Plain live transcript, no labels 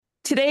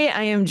Today,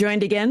 I am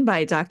joined again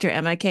by Dr.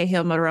 Emma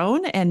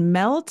Cahill-Marone and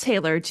Mel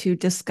Taylor to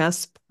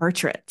discuss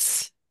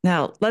portraits.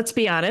 Now, let's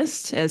be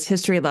honest, as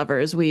history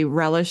lovers, we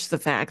relish the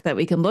fact that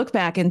we can look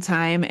back in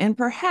time and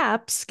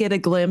perhaps get a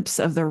glimpse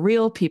of the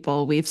real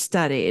people we've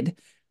studied.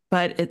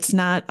 But it's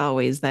not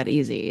always that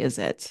easy, is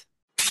it?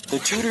 The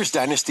Tudors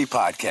Dynasty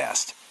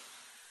Podcast.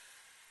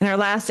 In our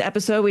last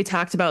episode, we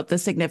talked about the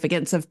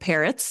significance of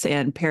parrots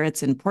and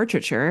parrots in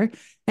portraiture.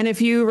 And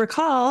if you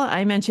recall,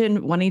 I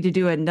mentioned wanting to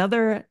do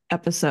another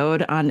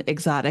episode on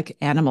exotic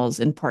animals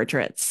in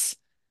portraits.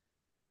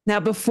 Now,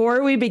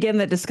 before we begin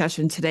the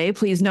discussion today,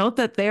 please note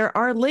that there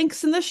are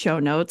links in the show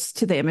notes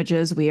to the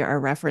images we are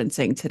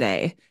referencing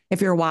today.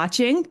 If you're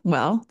watching,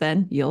 well,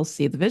 then you'll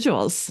see the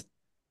visuals.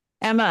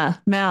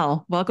 Emma,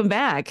 Mel, welcome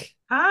back.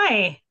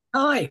 Hi.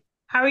 Hi.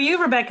 How are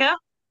you, Rebecca?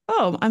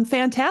 Oh, I'm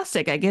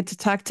fantastic. I get to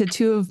talk to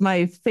two of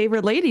my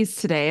favorite ladies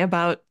today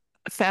about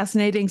a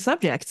fascinating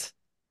subject.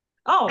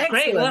 Oh,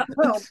 Excellent. great.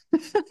 Well,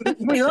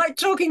 we like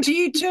talking to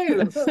you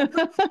too.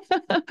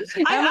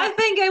 I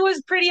think it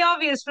was pretty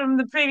obvious from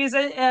the previous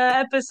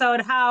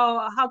episode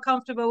how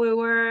comfortable we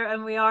were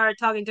and we are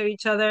talking to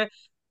each other.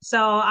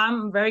 So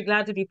I'm very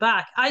glad to be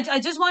back. I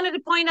just wanted to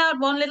point out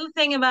one little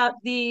thing about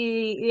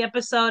the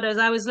episode as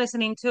I was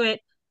listening to it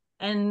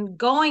and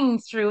going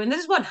through. And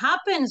this is what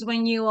happens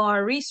when you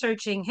are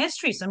researching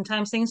history.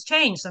 Sometimes things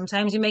change.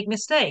 Sometimes you make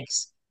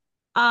mistakes.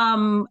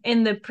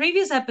 In the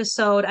previous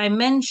episode, I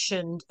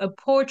mentioned a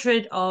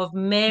portrait of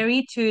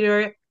Mary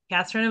Tudor,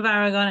 Catherine of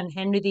Aragon, and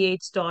Henry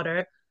VIII's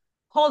daughter,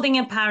 holding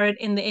a parrot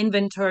in the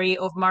inventory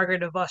of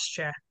Margaret of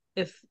Austria.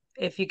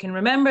 If you can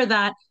remember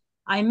that,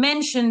 I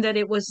mentioned that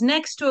it was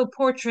next to a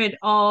portrait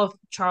of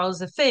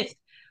Charles V.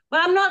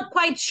 But I'm not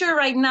quite sure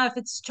right now if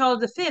it's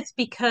Charles V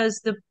because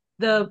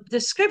the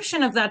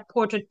description of that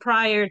portrait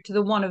prior to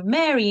the one of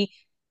Mary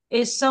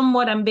is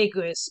somewhat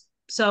ambiguous.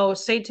 So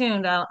stay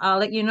tuned. I'll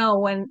let you know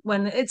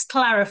when it's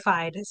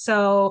clarified.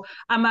 So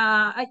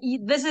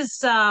this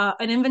is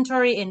an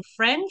inventory in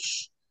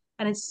French,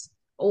 and it's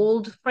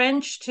old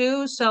French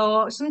too.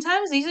 So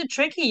sometimes these are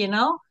tricky, you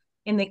know.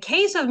 In the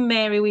case of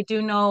Mary, we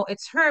do know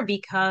it's her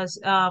because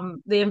the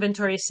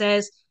inventory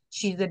says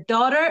she's the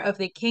daughter of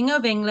the King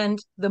of England,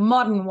 the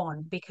modern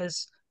one,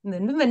 because in the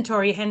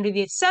inventory, Henry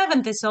VII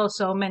is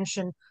also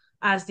mentioned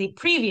as the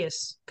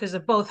previous, because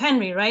of both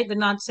Henry, right? They're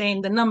not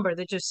saying the number,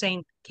 they're just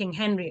saying King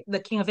Henry, the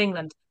King of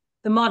England,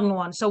 the modern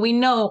one. So we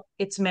know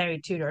it's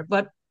Mary Tudor,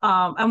 but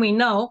and we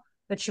know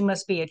that she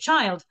must be a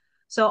child.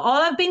 So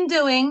all I've been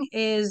doing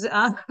is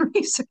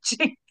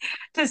researching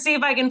to see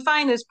if I can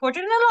find this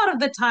portrait. And a lot of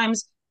the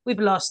times we've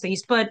lost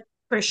these, but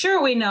for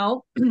sure we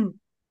know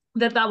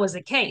that was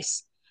the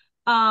case.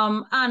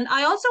 And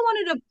I also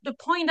wanted to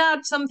point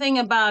out something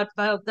about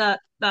the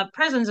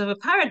presence of a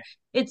parrot.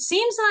 It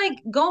seems like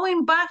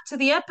going back to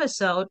the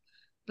episode,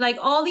 like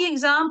all the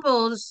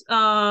examples,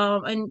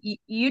 and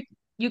you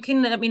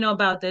can let me know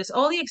about this.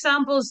 All the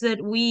examples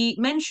that we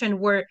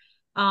mentioned were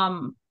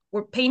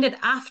painted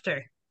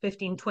after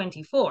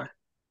 1524,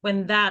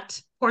 when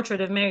that portrait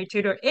of Mary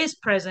Tudor is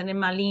present in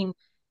Malines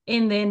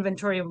in the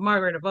inventory of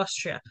Margaret of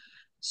Austria.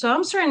 So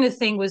I'm starting to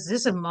think, was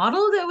this a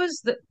model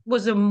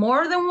was there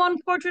more than one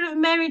portrait of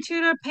Mary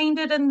Tudor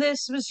painted and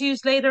this was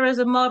used later as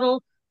a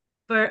model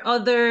for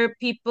other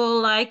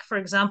people, like, for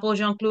example,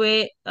 Jean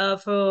Clouet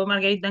for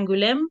Marguerite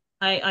d'Angoulême?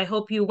 I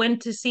hope you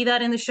went to see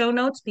that in the show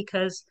notes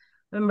because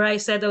remember I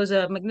said that was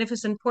a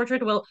magnificent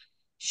portrait. Well,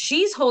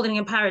 she's holding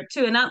a parrot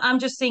too. And I'm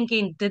just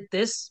thinking, did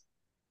this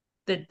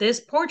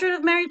portrait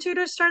of Mary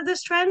Tudor start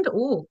this trend?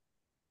 Oh,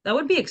 that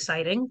would be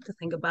exciting to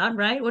think about,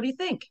 right? What do you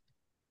think?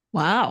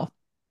 Wow.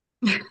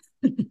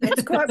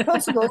 It's quite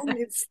possible.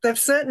 They've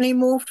certainly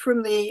morphed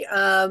from the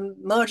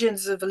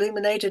margins of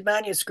illuminated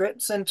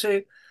manuscripts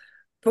into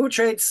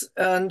portraits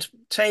and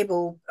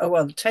table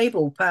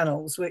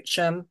panels, which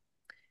and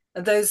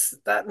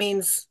that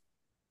means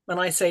when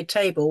I say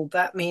table,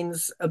 that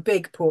means a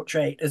big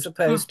portrait as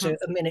opposed to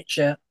a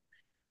miniature,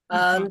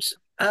 and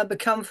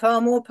become far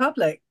more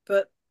public.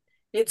 But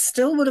it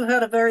still would have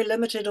had a very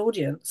limited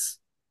audience.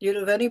 You'd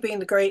have only been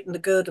the great and the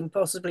good and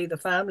possibly the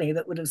family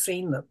that would have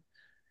seen them.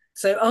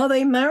 So are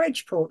they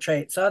marriage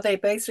portraits? Are they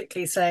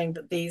basically saying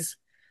that these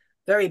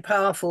very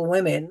powerful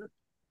women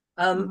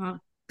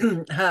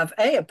have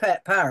a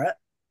pet parrot,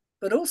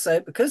 but also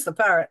because the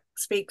parrot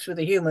speaks with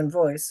a human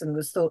voice and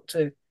was thought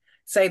to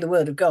say the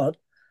word of God,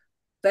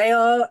 they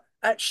are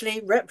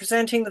actually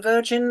representing the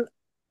Virgin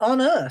on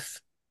earth?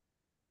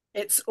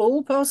 It's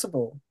all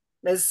possible.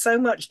 There's so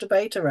much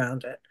debate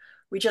around it.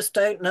 We just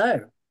don't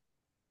know.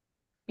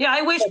 Yeah,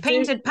 I wish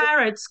painted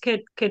parrots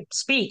could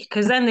speak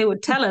because then they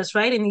would tell us,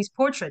 right, in these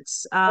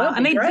portraits.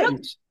 And they look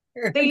as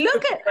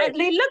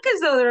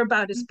though they're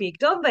about to speak,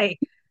 don't they?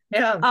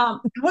 Yeah.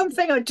 One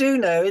thing I do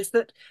know is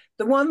that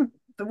the one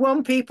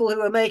people who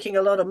are making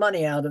a lot of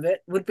money out of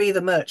it would be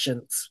the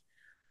merchants.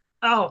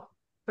 Oh,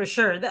 for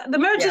sure. The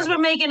merchants were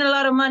making a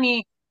lot of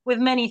money with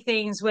many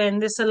things when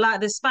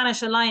the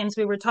Spanish alliance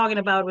we were talking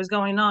about was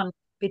going on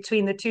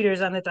between the Tudors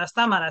and the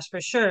Trastámaras,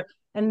 for sure.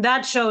 And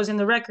that shows in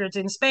the records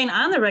in Spain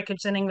and the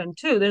records in England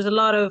too. There's a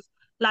lot of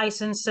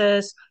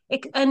licenses,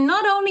 and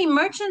not only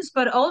merchants,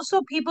 but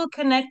also people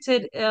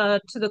connected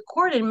to the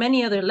court in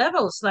many other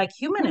levels, like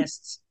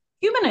humanists.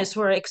 Humanists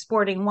were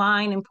exporting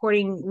wine,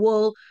 importing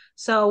wool.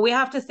 So we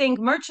have to think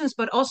merchants,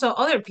 but also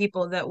other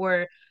people that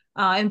were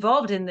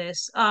involved in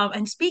this.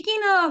 And speaking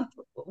of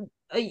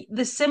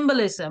the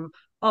symbolism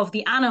of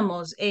the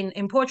animals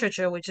in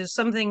portraiture, which is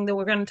something that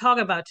we're going to talk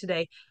about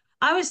today,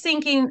 I was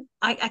thinking,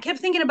 I kept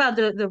thinking about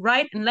the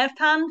right and left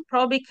hand,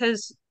 probably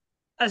because,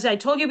 as I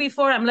told you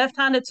before, I'm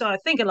left-handed, so I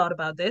think a lot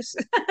about this.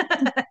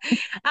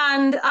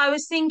 And I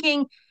was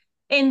thinking,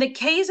 in the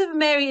case of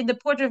Mary, the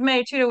portrait of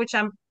Mary Tudor, which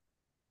I'm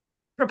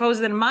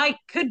proposing that might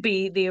could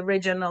be the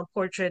original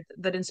portrait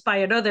that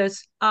inspired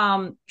others,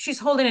 she's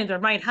holding it in her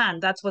right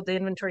hand. That's what the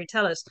inventory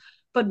tells us.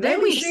 But then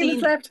Maybe we've she was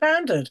seen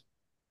left-handed.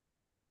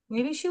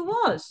 maybe she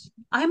was.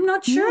 I'm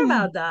not sure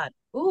about that.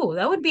 Oh,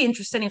 that would be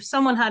interesting if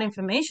someone had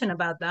information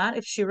about that,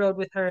 if she wrote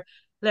with her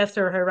left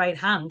or her right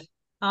hand.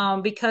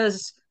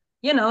 Because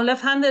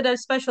left-handed are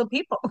special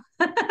people.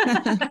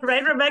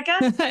 Right,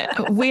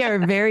 Rebecca? We are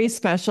very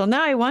special.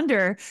 Now I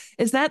wonder,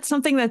 is that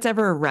something that's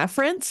ever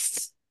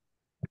referenced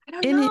I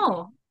don't in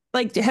know.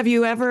 like have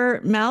you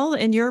ever, Mel,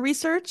 in your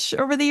research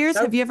over the years,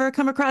 have Nope. you ever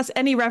come across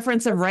any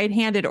reference of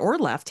right-handed or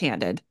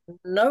left-handed?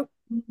 Nope.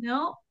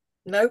 No.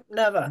 Nope,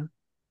 never.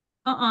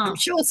 I'm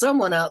sure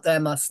someone out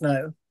there must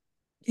know.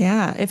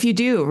 Yeah, if you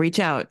do, reach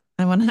out.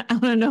 I want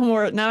to know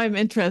more. Now I'm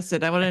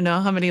interested. I want to know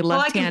how many All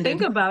I can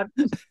think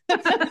left-handed.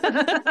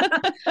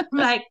 about.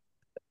 Like,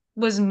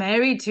 was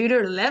Mary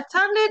Tudor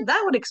left-handed?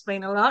 That would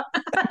explain a lot.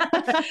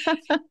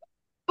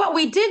 But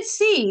we did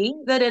see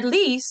that at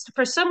least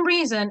for some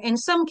reason, in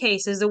some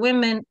cases, the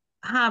women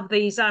have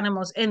these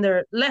animals in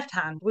their left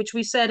hand, which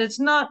we said it's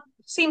not,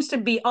 seems to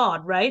be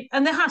odd, right?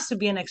 And there has to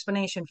be an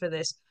explanation for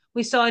this.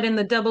 We saw it in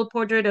the double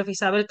portrait of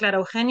Isabel Clara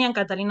Eugenia and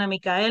Catalina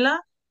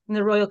Micaela in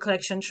the Royal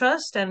Collection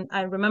Trust. And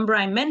I remember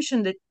I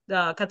mentioned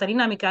that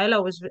Catalina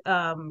Micaela was,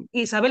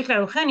 Isabel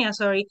Clara Eugenia,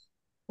 sorry,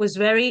 was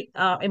very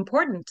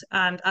important.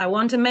 And I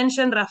want to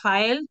mention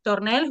Rafael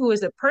Tornel, who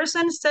is the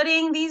person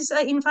studying these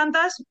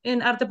infantas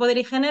in Arte, Poder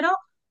y Género,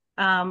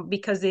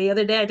 because the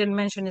other day I didn't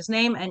mention his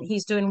name, and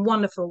he's doing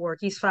wonderful work.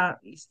 He's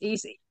got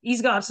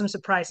some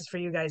surprises for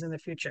you guys in the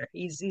future.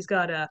 He's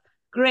got a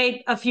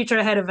future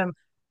ahead of him.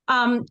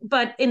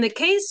 But in the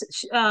case,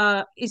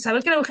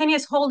 Isabel Clara Eugenia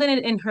is holding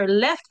it in her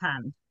left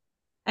hand,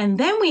 and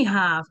then we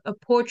have a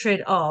portrait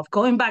of,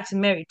 going back to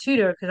Mary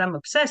Tudor, because I'm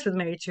obsessed with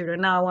Mary Tudor.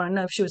 Now I want to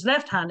know if she was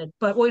left-handed.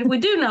 But what we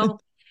do know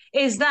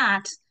is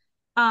that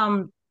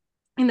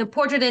in the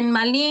portrait in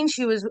Malines,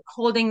 she was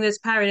holding this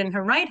parrot in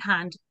her right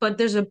hand. But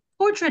there's a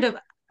portrait of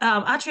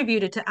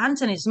attributed to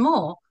Antonis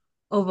More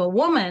of a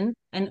woman.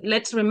 And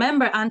let's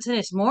remember,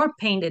 Antonis More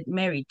painted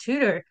Mary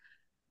Tudor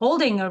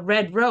holding a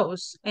red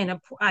rose in an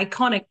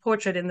iconic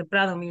portrait in the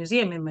Prado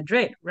Museum in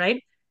Madrid,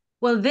 right?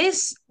 Well,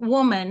 this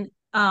woman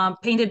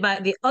painted by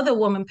the other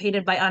woman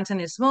painted by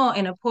Antonis More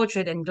in a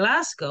portrait in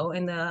Glasgow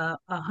in the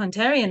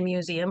Hunterian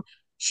Museum.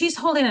 She's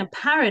holding a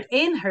parrot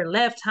in her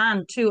left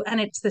hand too, and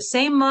it's the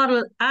same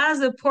model as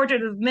the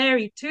portrait of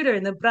Mary Tudor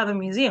in the Prado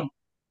Museum.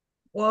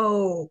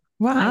 Whoa!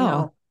 Wow. I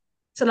know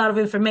it's a lot of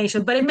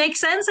information, but it makes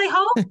sense. I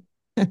hope.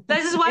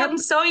 This is why Yep. I'm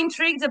so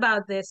intrigued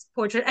about this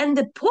portrait and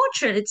the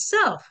portrait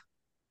itself.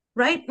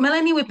 Right,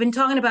 Melanie, we've been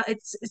talking about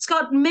it's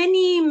got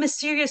many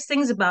mysterious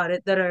things about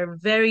it that are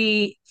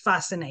very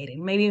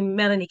fascinating. Maybe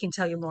Melanie can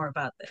tell you more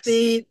about this.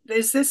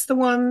 Is this the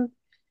one?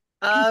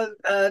 I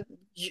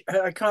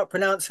can't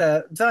pronounce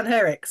her. Van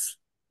Herrick's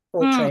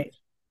portrait.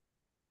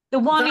 The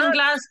one in That-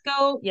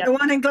 Glasgow, yeah. The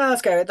one in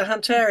Glasgow at the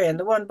Hunterian,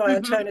 the one by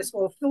Antonis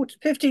More,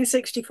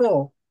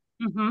 1564.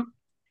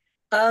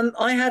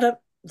 I had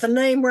the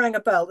name rang a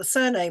bell, the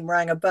surname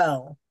rang a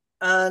bell,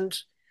 and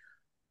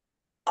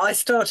I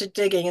started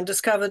digging and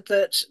discovered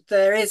that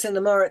there is in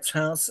the Moritz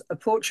House a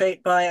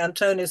portrait by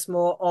Antonis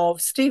More of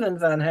Stephen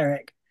Van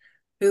Herrick,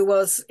 who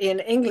was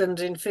in England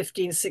in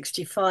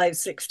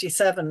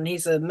 1565-67.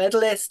 He's a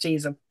medalist,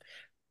 he's a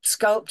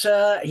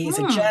sculptor, he's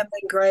a gem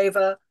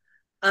engraver,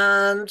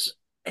 and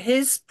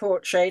his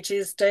portrait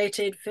is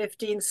dated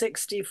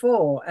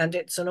 1564, and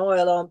it's an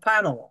oil on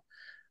panel.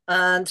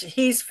 And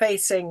he's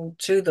facing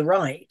to the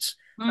right.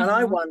 And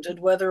I wondered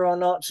whether or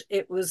not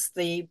it was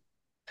the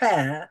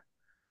pair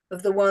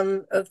of the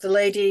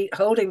lady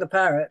holding the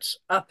parrot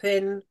up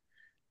in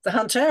the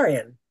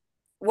Hunterian.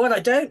 What I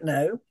don't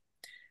know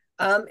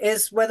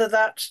is whether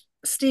that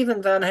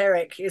Stephen Van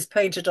Herrick is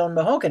painted on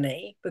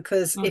mahogany,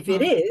 because if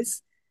it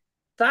is,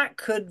 that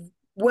could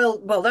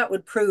that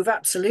would prove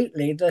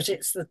absolutely that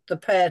it's the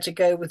pair to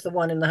go with the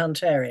one in the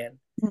Hunterian.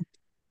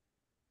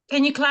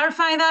 Can you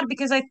clarify that?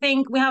 Because I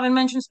think we haven't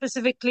mentioned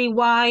specifically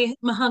why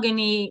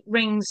mahogany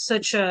rings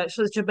such a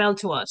bell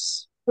to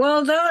us.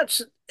 Well,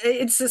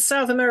 it's a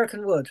South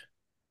American wood.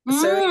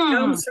 So it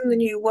comes from the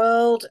New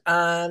World.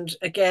 And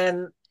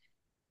again,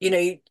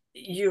 you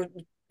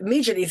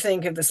immediately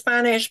think of the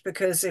Spanish,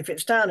 because if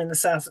it's down in the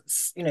south,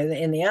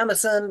 in the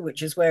Amazon,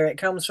 which is where it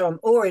comes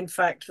from, or in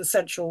fact, the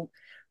central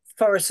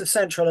forests of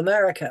Central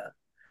America,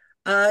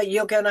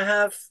 you're going to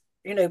have,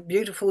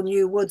 beautiful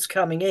new woods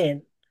coming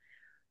in.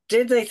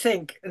 did they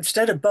think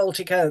instead of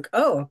Baltic oak,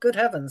 oh, good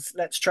heavens,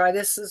 let's try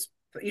this as,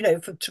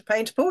 to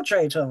paint a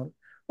portrait on?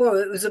 Or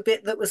it was a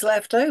bit that was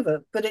left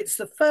over. But it's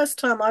the first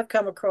time I've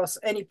come across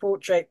any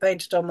portrait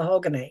painted on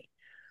mahogany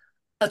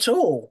at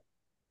all.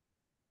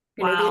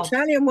 The Wow.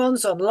 Italian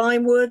ones on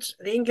lime wood,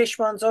 the English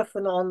ones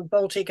often on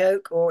Baltic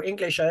oak or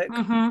English oak,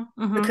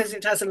 because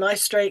it has a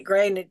nice straight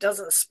grain. It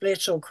doesn't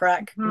split or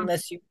crack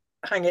unless you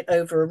hang it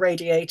over a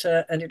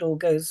radiator and it all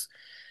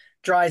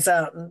dries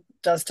out and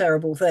does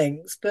terrible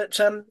things. But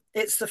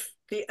it's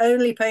the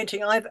only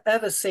painting I've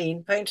ever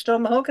seen painted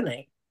on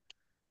mahogany.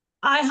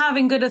 I have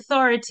in good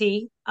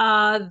authority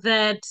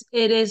that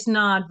it is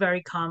not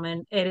very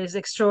common. It is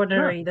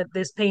extraordinary that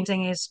this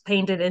painting is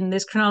painted in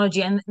this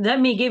chronology. And let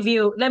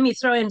me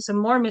throw in some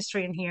more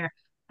mystery in here.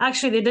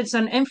 Actually, they did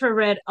some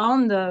infrared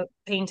on the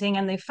painting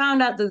and they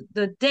found out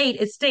the date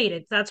it's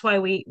dated. That's why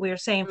we're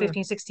saying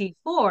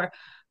 1564.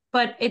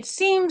 But it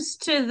seems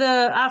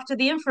after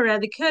the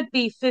infrared, it could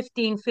be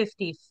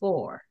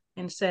 1554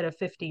 instead of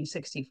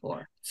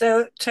 1564.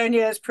 So 10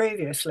 years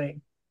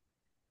previously.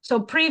 So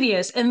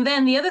previous. And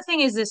then the other thing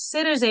is the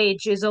sitter's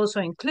age is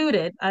also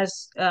included,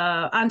 as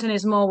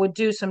Antonis Mo would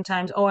do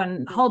sometimes. Oh,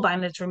 and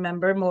Holbein, let's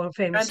remember, more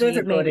famously. And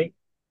everybody.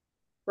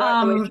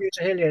 Right the way through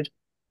to Hilliard.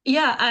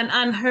 Yeah,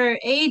 and her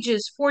age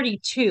is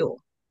 42.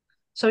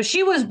 So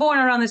she was born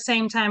around the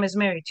same time as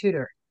Mary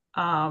Tudor,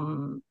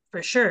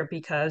 for sure,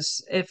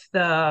 because if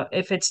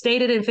it's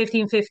dated in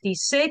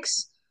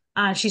 1556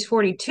 and she's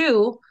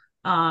 42,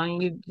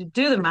 you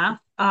do the math.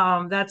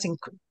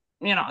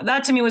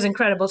 That to me was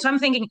incredible. So I'm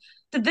thinking,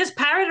 did this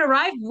parrot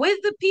arrive with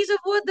the piece of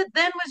wood that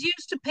then was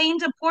used to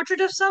paint a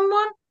portrait of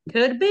someone?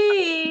 Could be.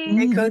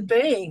 It could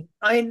be.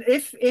 I mean,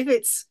 if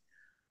it's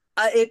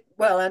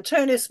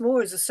Antonis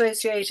More is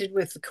associated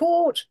with the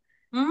court.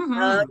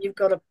 You've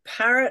got a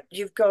parrot.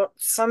 You've got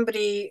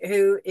somebody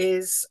who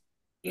is,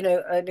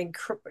 well,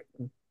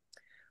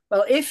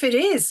 if it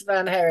is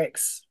Van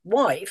Herrick's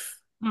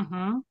wife,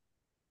 I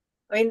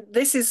mean,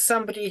 this is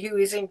somebody who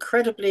is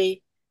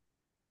incredibly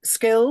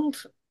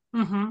skilled.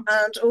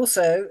 And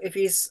also, if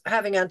he's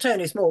having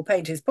Antonis More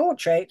paint his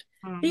portrait,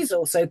 he's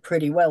also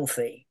pretty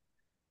wealthy.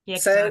 Yeah,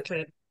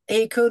 exactly. So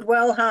he could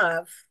well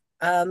have,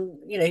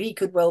 he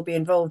could well be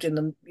involved in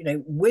them,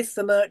 with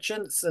the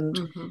merchants and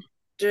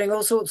doing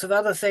all sorts of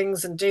other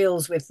things and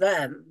deals with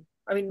them.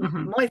 I mean,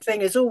 my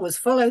thing is always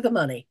follow the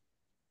money.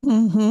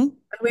 And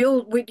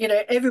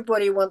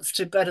everybody wants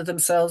to better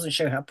themselves and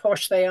show how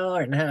posh they are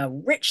and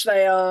how rich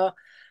they are.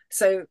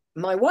 So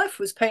my wife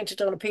was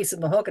painted on a piece of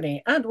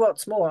mahogany, and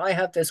what's more, I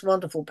have this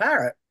wonderful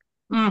parrot.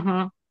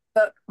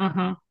 But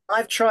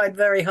I've tried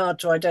very hard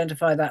to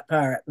identify that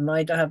parrot, and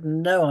I have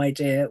no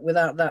idea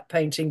without that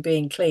painting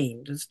being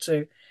cleaned as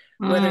to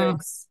whether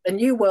it's a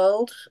New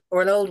World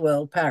or an Old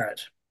World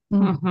parrot.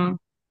 Well,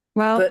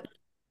 but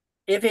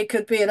if it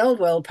could be an Old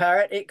World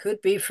parrot, it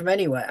could be from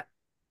anywhere,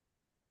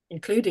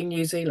 including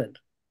New Zealand.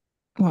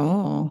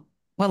 Oh,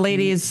 well,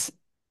 ladies,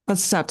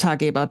 let's stop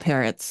talking about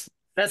parrots.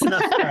 That's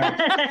enough.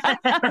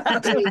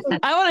 I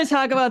want to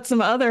talk about some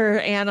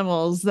other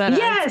animals that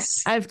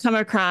I've come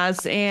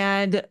across,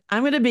 and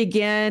I'm going to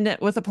begin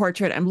with a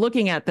portrait. I'm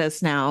looking at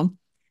this now.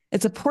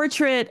 It's a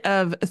portrait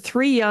of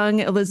 3 young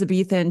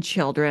Elizabethan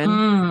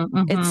children.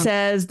 It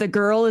says the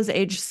girl is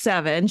age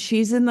 7.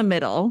 She's in the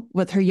middle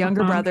with her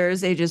younger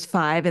brothers, ages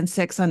 5 and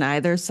 6 on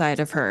either side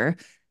of her.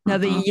 Now,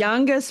 the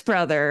youngest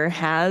brother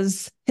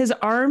has his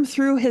arm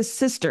through his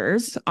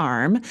sister's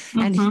arm,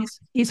 and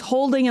he's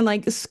holding and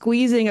like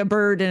squeezing a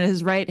bird in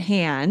his right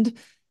hand.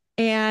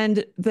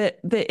 And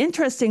the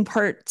interesting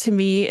part to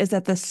me is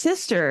that the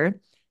sister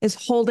is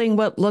holding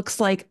what looks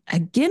like a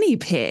guinea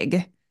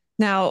pig.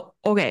 Now,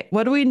 okay,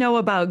 what do we know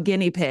about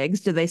guinea pigs?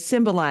 Do they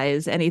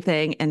symbolize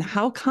anything? And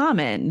how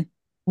common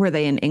were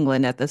they in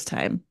England at this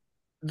time?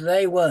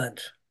 They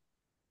weren't.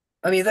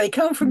 I mean, they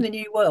come from the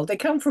New World. They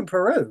come from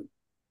Peru.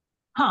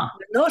 They're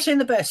not in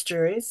the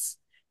bestiaries.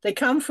 They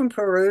come from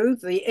Peru.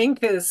 The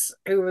Incas,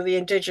 who were the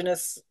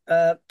indigenous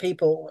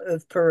people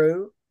of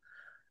Peru,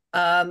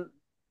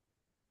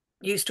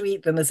 used to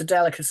eat them as a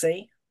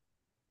delicacy.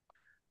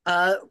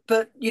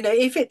 But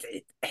if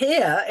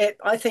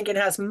I think it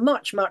has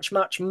much, much,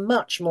 much,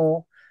 much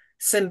more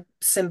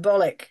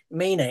symbolic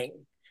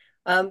meaning.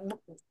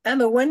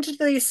 Emma, when did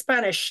the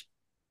Spanish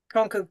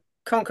conquer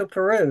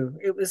Peru?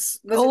 It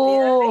was it the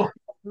early,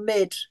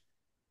 mid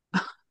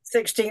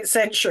 16th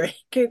century,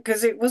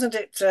 because wasn't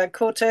it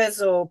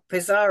Cortez or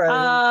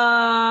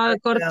Pizarro?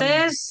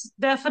 Cortez,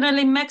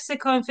 definitely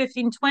Mexico in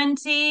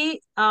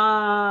 1520.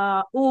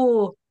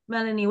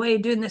 Melanie, why are you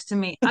doing this to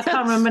me? I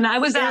can't remember now. I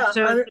was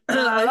after.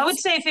 I would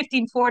say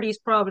 1540s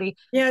probably.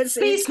 Yeah,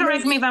 please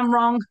correct me if I'm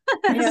wrong.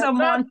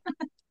 Someone.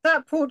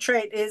 That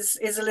portrait is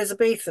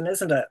Elizabethan,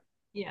 isn't it?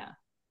 Yeah.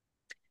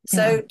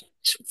 So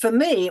for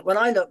me, when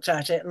I looked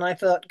at it and I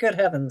thought, good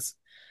heavens,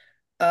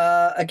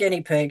 a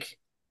guinea pig.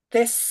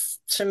 This,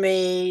 to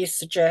me,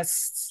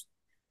 suggests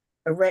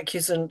a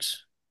recusant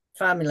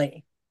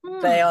family.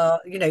 They are,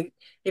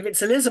 if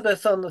it's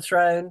Elizabeth on the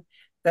throne,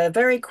 they're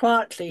very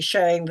quietly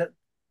showing that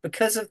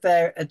because of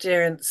their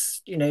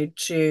adherence,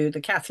 to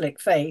the Catholic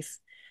faith,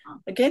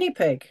 a guinea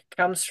pig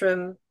comes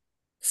from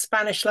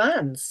Spanish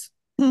lands,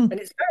 Hmm. and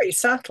it's very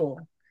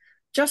subtle.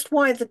 Just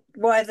why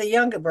the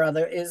younger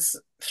brother is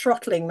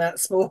throttling that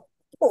small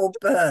poor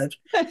bird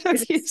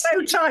because he's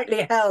so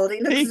tightly held.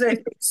 He looks as if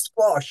he's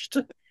squashed.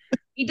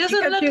 He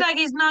doesn't look like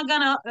he's not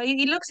gonna.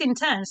 He looks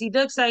intense. He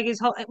looks like he's.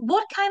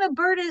 What kind of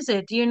bird is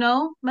it? Do you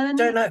know, Melanie?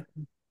 Don't know.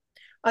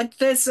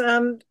 There's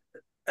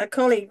a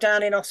colleague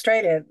down in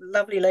Australia, a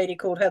lovely lady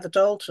called Heather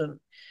Dalton,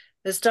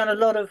 has done a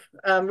lot of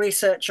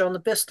research on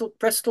the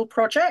Bristol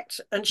project,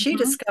 and she Mhm.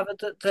 discovered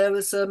that there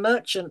was a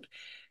merchant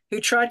who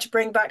tried to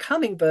bring back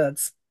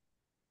hummingbirds,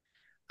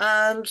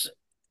 and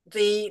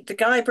the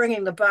guy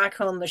bringing them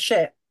back on the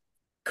ship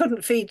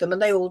couldn't feed them,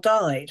 and they all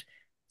died.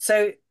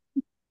 So,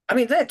 I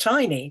mean, they're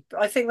tiny.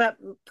 I think that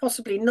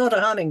possibly not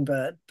a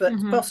hummingbird, but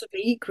Mhm.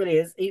 possibly equally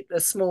as a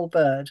small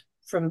bird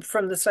from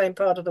the same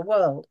part of the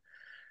world.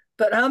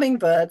 But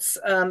hummingbirds,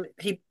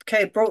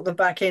 brought them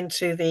back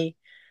into the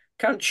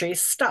country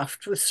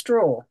stuffed with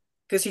straw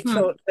because he Hmm.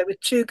 thought they were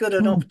too good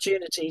an Hmm.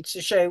 opportunity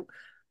to show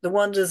the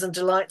wonders and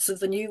delights of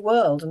the new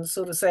world and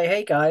sort of say,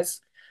 hey guys,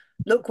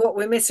 look what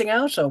we're missing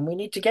out on. We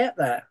need to get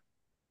there.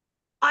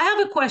 I have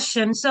a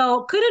question.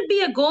 So, could it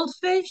be a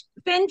goldfish?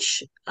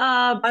 Finch?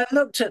 I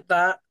looked at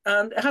that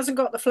and it hasn't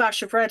got the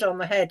flash of red on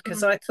the head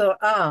because I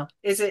thought,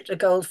 is it a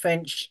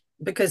goldfinch?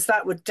 Because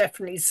that would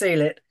definitely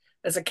seal it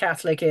as a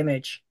Catholic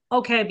image.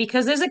 Okay,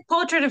 because there's a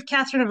portrait of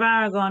Catherine of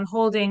Aragon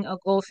holding a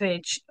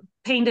goldfinch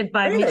painted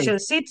by Michel Really?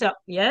 Sita.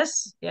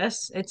 Yes,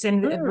 yes, it's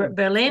in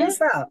Berlin. Where's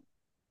that?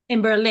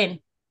 In Berlin.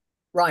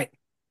 Right.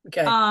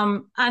 Okay.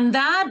 And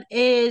that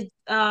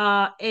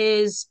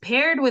is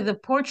paired with a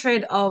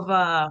portrait of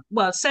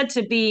well, said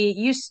to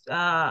be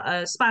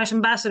a Spanish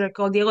ambassador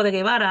called Diego de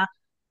Guevara,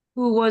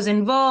 who was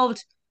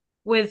involved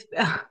with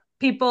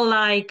people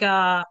like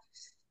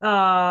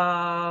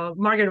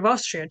Margaret of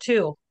Austria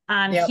too.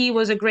 And Yep. he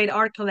was a great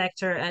art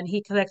collector, and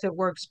he collected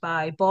works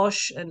by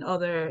Bosch and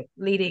other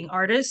leading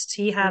artists.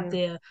 He had Mm.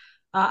 the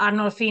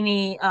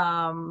Arnolfini,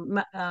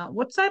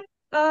 what's that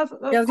Yeah,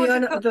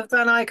 portrait called? the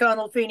Van Eyck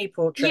Arnolfini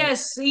portrait.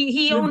 Yes,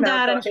 he You've owned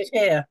now that, and got it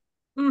here.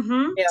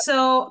 Yeah.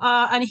 so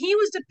and he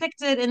was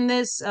depicted in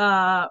this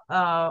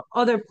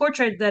other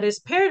portrait that is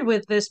paired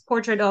with this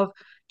portrait of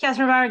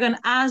Catherine of Aragon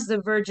as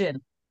the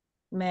Virgin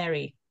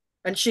Mary.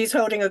 And she's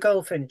holding a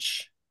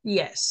goldfinch.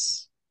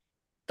 Yes.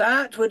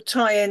 That would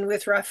tie in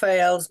with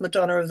Raphael's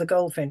Madonna of the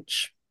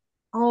Goldfinch,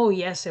 Oh,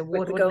 yes, it with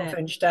would, the wouldn't it?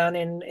 goldfinch down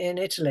in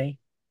Italy.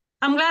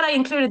 I'm glad I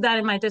included that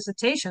in my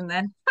dissertation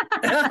then.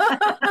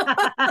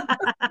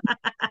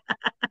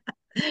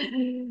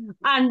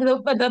 And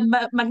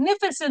the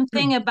magnificent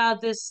thing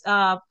about this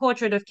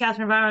portrait of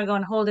Catherine of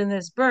Aragon holding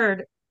this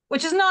bird,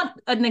 which is not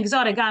an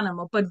exotic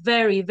animal, but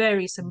very,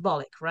 very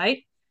symbolic, right?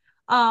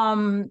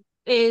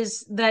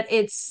 Is that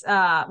it's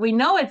we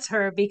know it's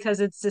her because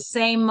it's the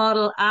same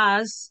model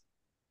as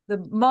the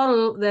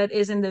model that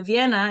is in the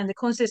Vienna in the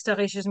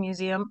Kunsthistorisches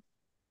Museum,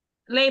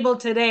 labeled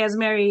today as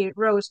Mary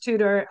Rose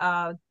Tudor,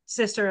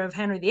 sister of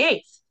Henry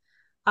VIII.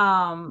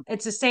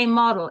 It's the same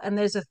model, and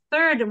there's a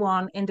third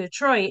one in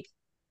Detroit.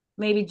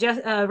 Maybe just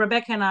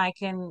Rebecca and I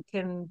can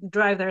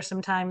drive there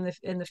sometime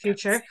in the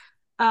future,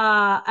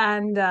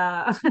 and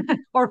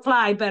or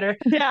fly better.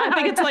 Yeah, I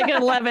think it's like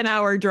an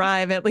 11-hour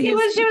drive at least.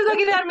 She was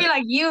looking at me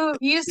like,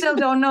 you still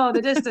don't know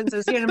the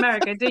distances here in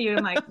America, do you?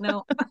 I'm like,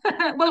 no,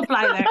 we'll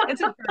fly there.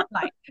 It's a short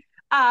flight.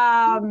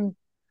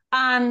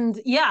 And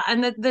yeah,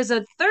 and there's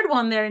a third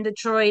one there in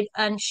Detroit,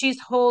 and she's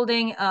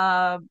holding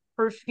a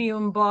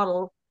perfume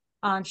bottle,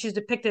 and she's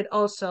depicted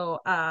also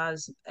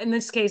as, in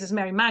this case, as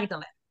Mary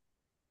Magdalene.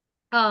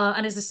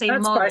 And it's the same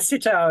That's by model.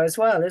 Citao as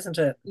well, isn't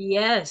it?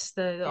 Yes,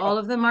 Yeah. all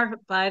of them are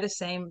by the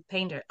same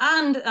painter.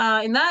 And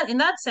in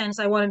that sense,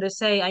 I wanted to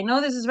say, I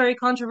know this is very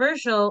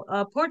controversial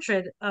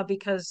portrait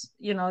because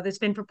it's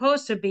been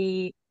proposed to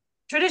be,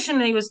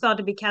 traditionally was thought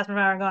to be Catherine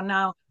of Aragon.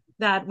 Now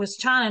that was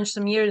challenged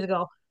some years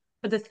ago.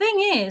 But the thing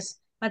is,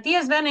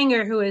 Matthias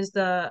Wenninger, who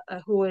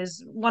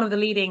is one of the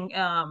leading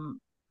um,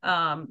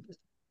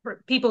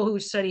 people who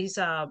studies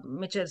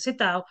Michel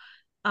Sitao,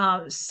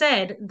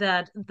 said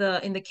that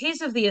in the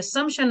case of the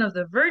Assumption of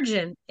the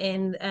Virgin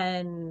in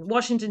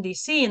Washington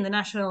D.C. in the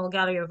National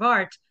Gallery of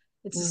Art,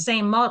 it's the Mm.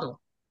 same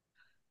model.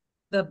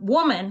 The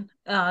woman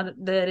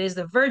that is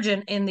the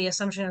Virgin in the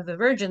Assumption of the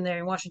Virgin there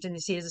in Washington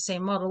D.C. is the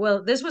same model.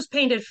 Well, this was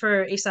painted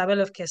for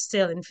Isabel of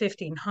Castile in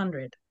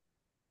 1500.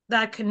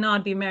 That could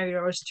not be Mary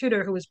Rose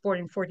Tudor, who was born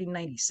in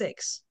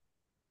 1496,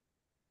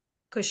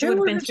 because she would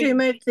Who have was been it who three.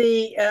 made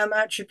the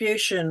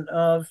attribution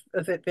of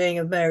it being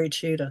of Mary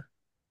Tudor?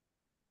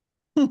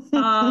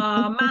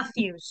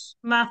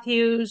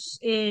 Matthews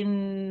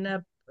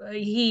in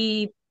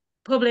he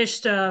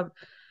published the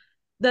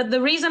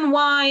reason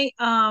why,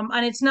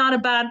 and it's not a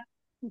bad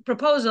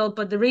proposal,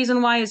 but the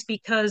reason why is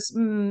because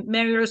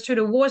Mary Rose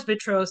Tudor was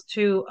betrothed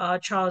to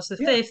Charles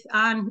Yeah, V,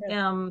 and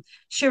yeah.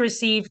 she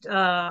received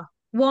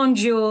one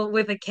jewel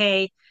with a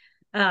K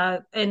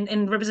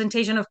in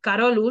representation of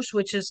Carolus,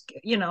 which is,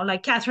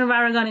 like Catherine of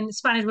Aragon in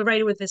Spanish, we write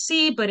it with a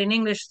C, but in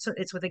English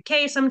it's with a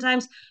K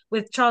sometimes.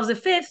 With Charles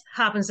V,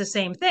 happens the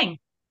same thing.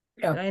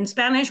 Yeah. In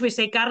Spanish, we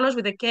say Carlos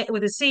with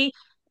a C.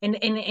 In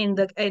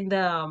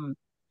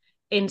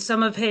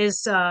some of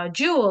his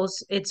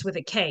jewels, it's with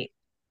a K.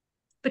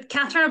 But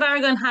Catherine of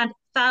Aragon had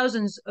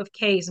thousands of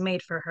Ks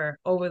made for her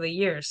over the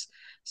years.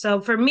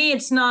 So for me,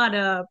 it's not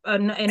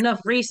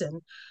enough reason.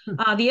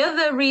 The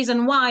other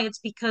reason why, it's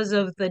because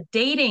of the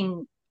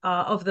dating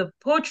of the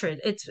portrait.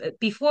 It's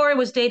before it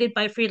was dated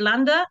by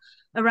Friedlander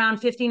around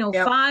Yeah.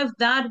 1505.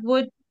 That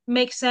would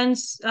make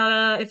sense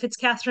if it's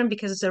Catherine,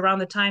 because it's around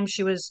the time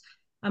she was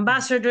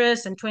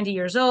ambassadress and 20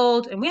 years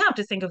old. And we have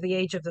to think of the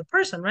age of the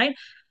person, right?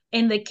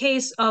 In the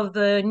case of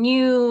the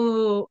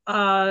new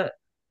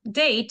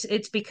date,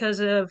 it's because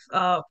of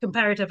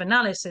comparative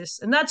analysis,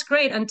 and that's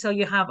great until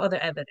you have other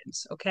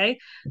evidence. Okay,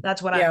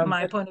 that's what Yeah.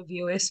 my point of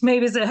view is.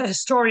 Maybe it's a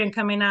historian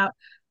coming out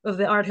of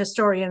the art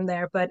historian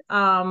there, but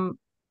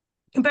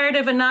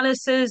comparative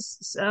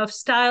analysis of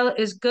style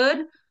is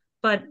good,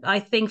 but I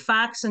think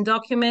facts and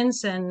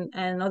documents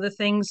and other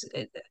things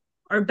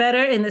are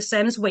better in the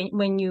sense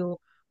when you're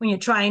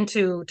trying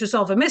to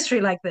solve a mystery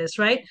like this,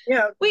 right?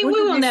 Yeah. We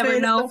Wouldn't will you never say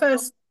that know.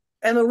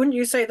 Emma, wouldn't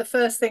you say the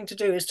first thing to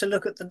do is to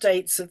look at the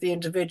dates of the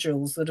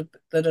individuals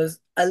that are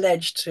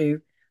alleged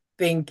to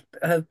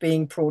have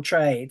been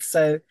portrayed?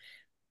 So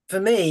for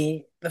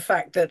me, the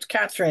fact that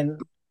Catherine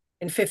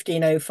in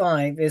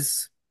 1505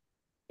 is,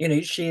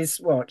 she's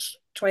what,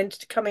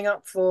 20, coming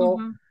up for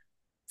Mm-hmm.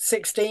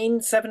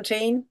 16,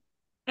 17?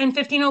 In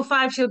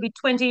 1505, she'll be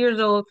 20 years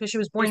old because she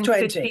was born She's in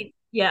 20. 15.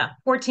 Yeah,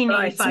 Right, so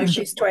 1485 she was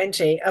she's born.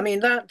 20. I mean,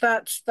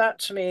 that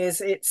to me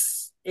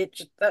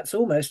that's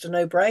almost a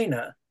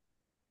no-brainer.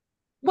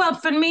 Well,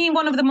 for me,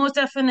 one of the most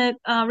definite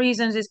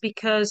reasons is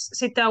because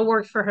Sita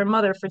worked for her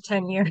mother for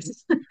 10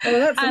 years. Oh,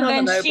 that's And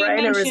another then she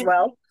no-brainer as mentioned,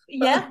 well.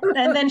 yeah,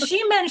 and then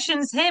she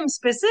mentions him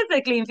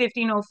specifically in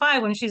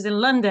 1505 when she's in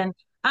London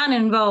and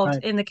involved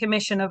Right. in the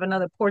commission of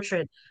another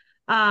portrait.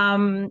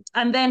 And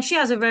then she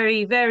has a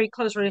very, very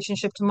close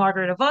relationship to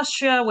Margaret of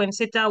Austria when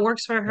Sita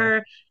works for Yeah.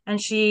 her, and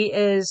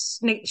she's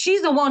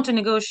the one to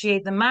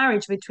negotiate the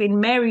marriage between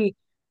Mary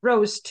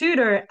Rose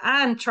Tudor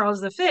and Charles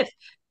V.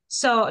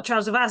 So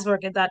Charles of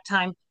Habsburg at that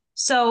time.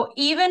 So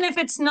even if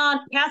it's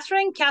not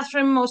Catherine,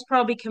 Catherine most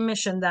probably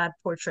commissioned that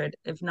portrait.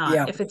 If not,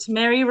 Yeah. if it's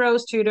Mary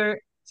Rose Tudor,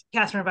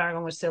 Catherine of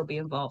Aragon would still be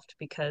involved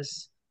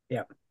because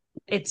Yeah.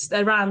 it's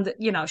around,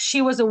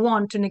 she was the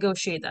one to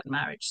negotiate that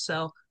marriage.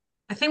 So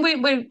I think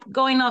we're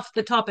going off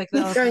the topic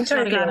though of Going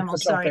exotic totally off the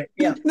animals. Sorry. topic.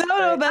 Yeah. No,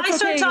 So, that's I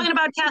started okay. talking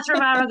about Catherine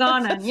of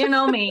Aragon and you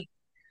know me.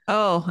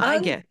 Oh, I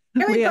get.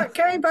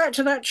 going back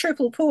to that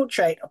triple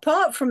portrait,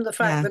 apart from the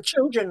fact Yeah, the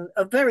children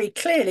are very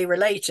clearly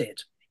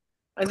related,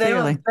 and they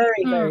are clearly.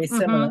 very, very Mm-hmm,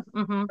 similar.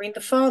 mm-hmm. I mean,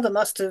 the father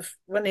must have,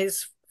 when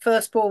his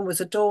firstborn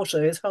was a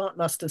daughter, his heart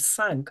must have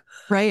sunk.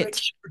 Right.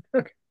 Which,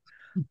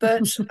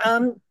 but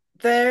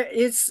there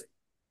is,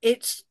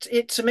 it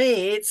to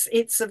me,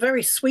 it's a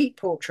very sweet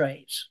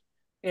portrait.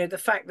 The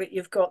fact that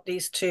you've got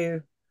these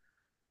two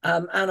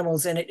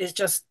animals in it is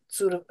just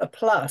sort of a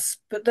plus.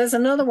 But there's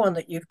another one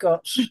that you've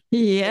got in this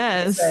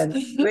Yes. end,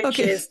 which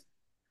Okay. is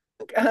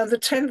the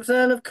 10th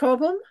Earl of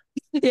Cobham,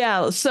 Yeah.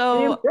 William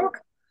So Brooke.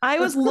 I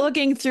was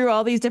looking through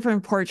all these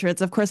different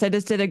portraits. Of course, I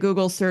just did a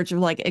Google search of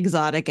like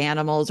exotic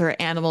animals or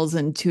animals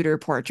in Tudor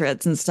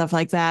portraits and stuff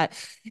like that.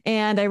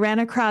 And I ran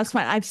across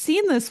one. I've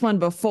seen this one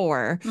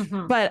before,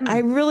 Mm-hmm. but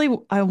I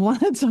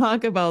want to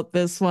talk about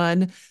this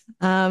one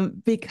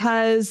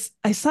because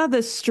I saw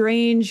this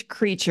strange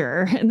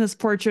creature in this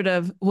portrait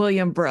of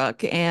William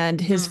Brooke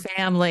and his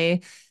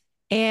family.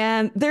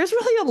 And there's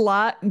really a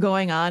lot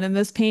going on in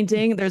this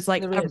painting. There's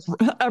like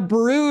a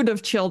brood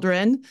of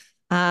children.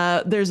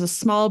 There's a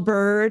small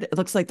bird. It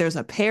looks like there's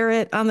a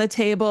parrot on the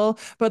table,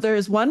 but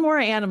there's one more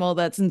animal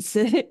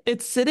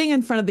it's sitting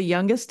in front of the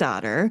youngest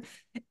daughter.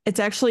 It's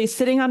actually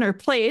sitting on her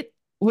plate,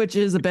 which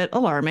is a bit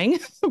alarming,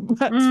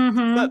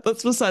 but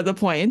that's beside the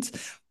point.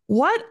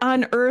 What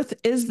on earth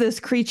is this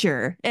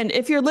creature? And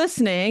if you're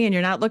listening and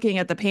you're not looking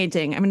at the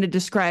painting, I'm going to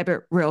describe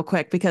it real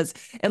quick because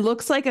it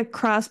looks like a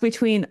cross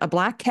between a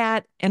black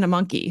cat and a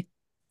monkey.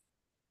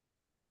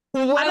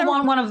 I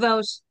want one of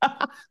those.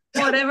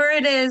 Whatever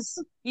it is,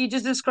 you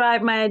just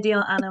described my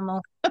ideal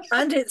animal.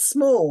 And it's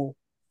small.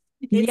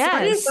 It's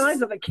Yes. the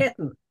size of a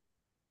kitten,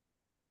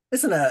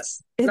 isn't it?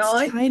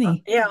 It's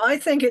tiny. Yeah, I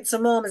think it's a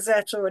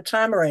marmoset or a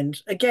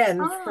tamarind. Again,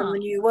 from the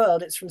New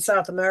World, it's from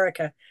South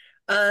America.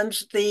 And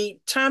the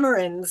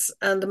tamarins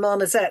and the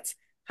marmosets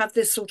have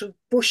this sort of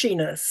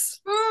bushiness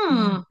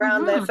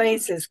around their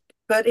faces.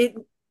 But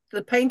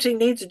the painting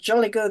needs a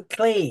jolly good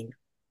clean.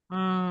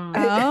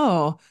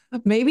 Oh,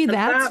 maybe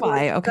that's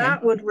why. Okay.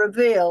 That would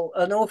reveal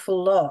an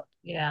awful lot.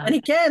 Yeah. And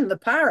again, the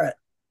parrot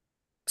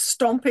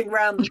stomping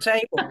round the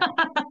table.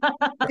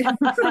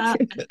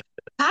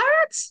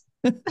 Parrots?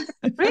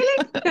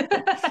 Really?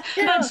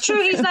 That's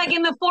true. He's like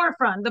in the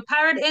forefront. The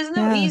parrot isn't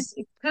it? He's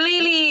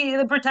clearly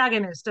the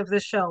protagonist of the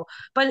show.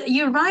 But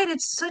you're right,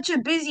 it's such a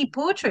busy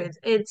portrait.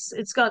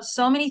 It's got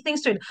so many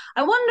things to it.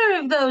 I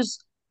wonder if those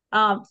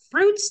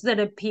fruits that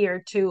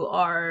appear to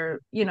are,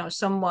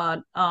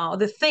 somewhat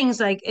the things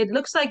like it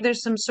looks like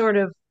there's some sort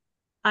of,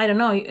 I don't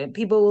know,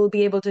 people will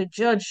be able to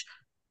judge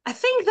I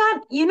think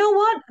that, you know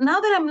what? Now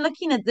that I'm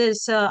looking at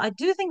this, I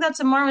do think that's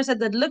a marmoset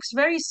that looks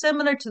very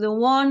similar to the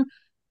one.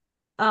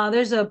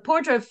 There's a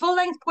portrait,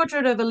 full-length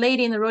portrait of a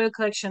lady in the Royal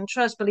Collection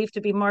Trust, believed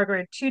to be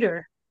Margaret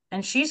Tudor,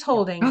 and she's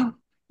holding.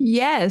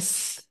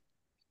 Yes.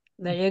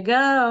 There you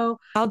go.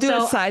 I'll do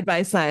a So, side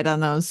by side on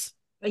those.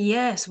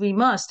 yes, we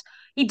must.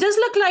 He does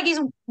look like he's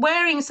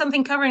wearing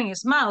something covering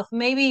his mouth.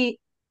 Maybe,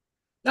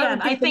 That yeah,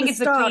 would be I the think it's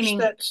the moustache cleaning.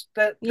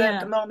 that the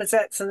Yeah,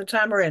 marmosets and the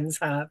tamarins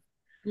have.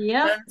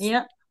 yeah, And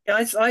yeah.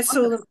 I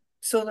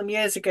saw them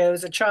years ago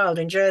as a child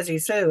in Jersey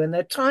Zoo, and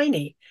they're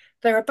tiny.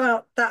 They're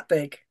about that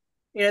big.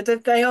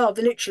 They are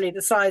literally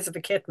the size of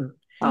a kitten,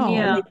 and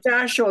Yeah. they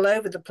dash all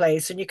over the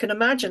place. And you can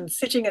imagine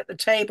sitting at the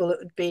table, it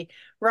would be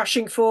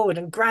rushing forward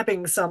and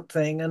grabbing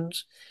something, and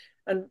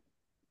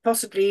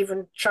possibly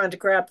even trying to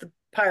grab the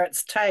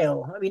parrot's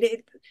tail. I mean,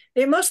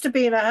 it must have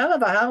been a hell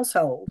of a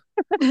household.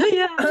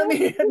 Yeah. I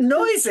mean,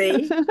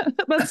 noisy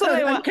That's what I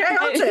and want.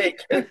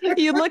 chaotic.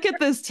 You look at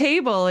this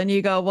table and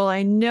you go, well,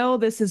 I know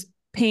this is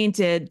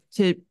painted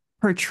to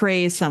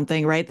portray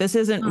something, right? This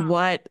isn't Mm.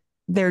 what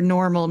their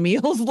normal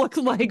meals look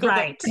like with a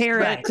Right,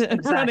 parrot right,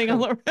 running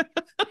all over.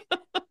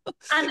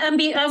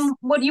 And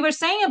what you were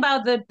saying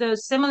about the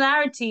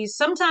similarities,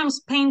 sometimes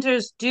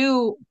painters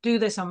do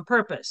this on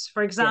purpose.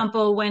 For Yeah.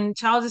 example, when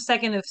Charles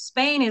II of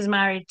Spain is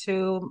married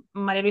to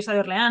Maria Luisa de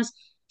Orleans,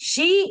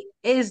 she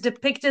is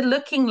depicted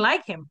looking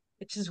like him,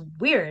 which is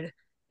weird,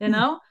 you Hmm.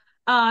 know.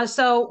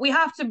 So we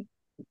have to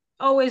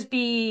always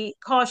be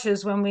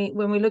cautious when we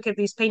look at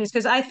these paintings,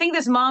 because I think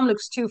this mom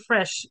looks too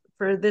fresh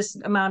for this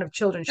amount of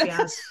children she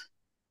has.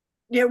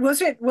 Yeah,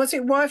 was it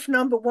wife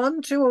number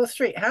one, two, or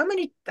three? How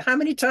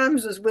many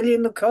times was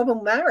William the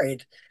Cobble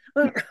married?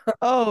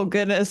 Oh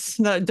goodness.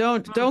 No,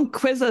 don't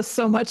quiz us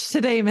so much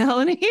today,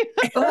 Melanie.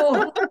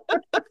 Oh,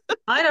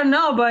 I don't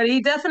know, but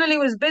he definitely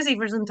was busy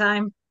for some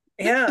time.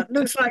 Yeah,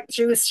 looks like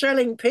she was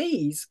shelling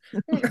peas.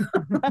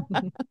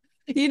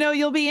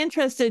 You'll be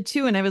interested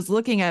too. And I was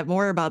looking at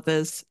more about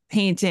this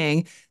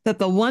painting that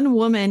the one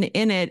woman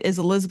in it is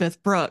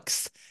Elizabeth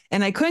Brooks.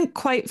 And I couldn't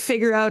quite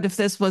figure out if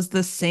this was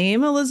the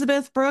same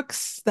Elizabeth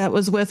Brooks that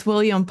was with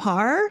William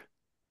Parr.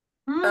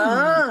 Hmm.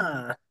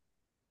 Ah,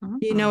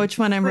 You know which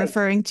one I'm right.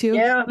 referring to?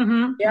 Yeah,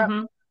 Mm-hmm, yeah.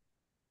 mm-hmm.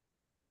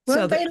 So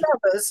Weren't they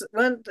lovers?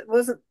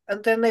 Wasn't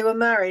and then they were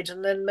married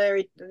and then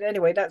married.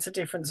 Anyway, that's a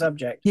different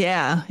subject.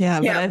 yeah,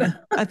 but Yeah,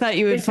 I thought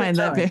you would different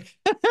find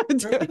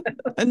that time.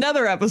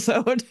 another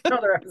episode.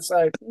 Another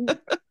episode.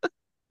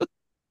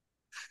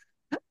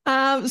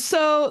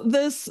 So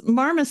this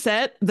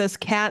marmoset, this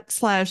cat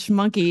slash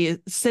monkey, is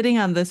sitting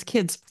on this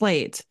kid's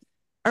plate.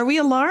 Are we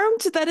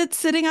alarmed that it's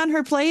sitting on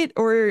her plate,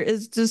 or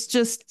is this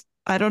just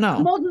I don't know?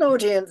 Modern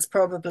audience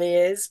probably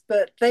is,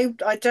 but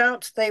I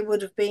doubt they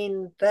would have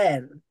been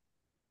then.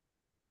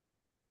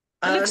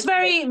 It looks And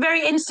very,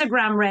 very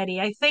Instagram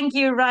ready. I think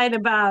you're right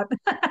about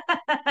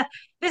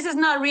this is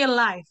not real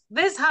life.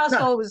 This no,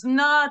 household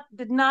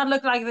did not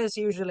look like this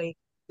usually.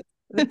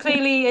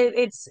 Clearly,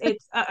 it's.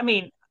 I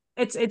mean,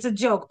 it's a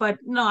joke, but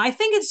no, I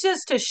think it's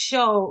just to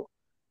show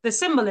the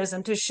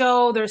symbolism, to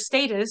show their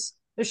status.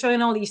 They're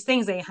showing all these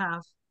things they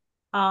have.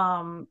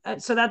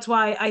 So that's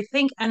why I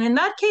think, and in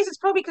that case, it's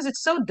probably because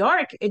it's so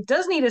dark. It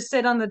does need to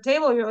sit on the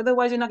table,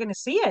 otherwise you're not going to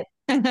see it.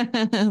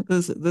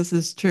 This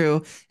is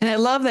true. And I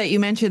love that you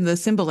mentioned the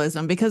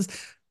symbolism because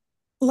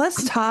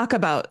let's talk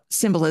about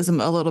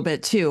symbolism a little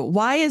bit too.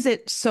 Why is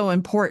it so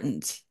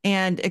important?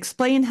 And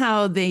explain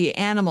how the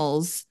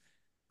animals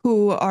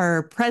who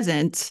are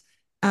present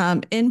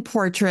in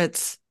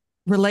portraits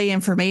relay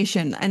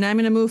information. And I'm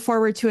going to move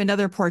forward to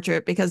another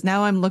portrait because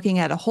now I'm looking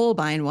at a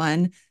Holbein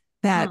one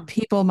that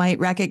people might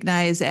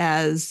recognize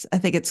as, I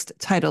think it's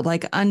titled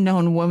like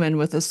Unknown Woman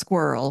with a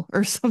Squirrel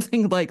or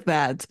something like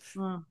that.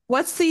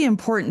 What's the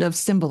importance of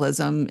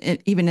symbolism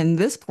even in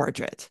this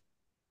portrait?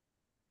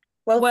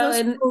 well, first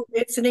of all,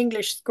 it's an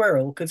English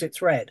squirrel because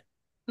it's red,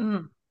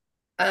 Mm.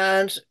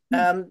 and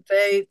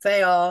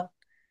they are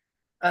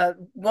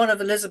one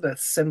of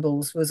Elizabeth's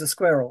symbols was a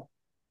squirrel,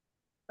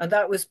 and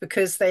that was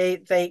because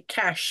they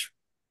cash,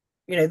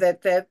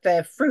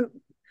 they're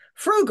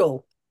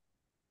frugal.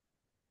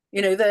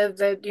 They're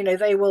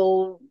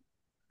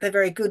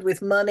very good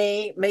with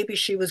money. Maybe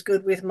she was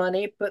good with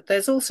money, but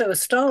there's also a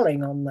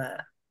starling on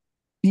there,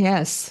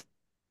 Yes.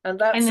 and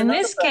that's And in another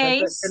this bird that can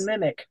case,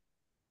 mimic.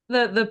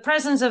 the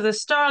presence of the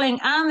starling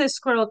and the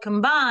squirrel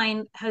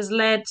combined has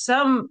led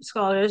some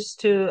scholars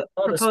to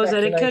A lot of propose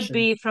that it could speculation.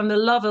 be from the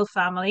Lovell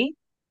family,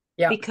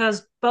 Yeah,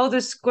 because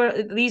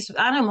these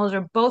animals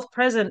are both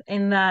present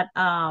in their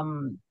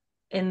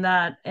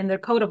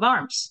coat of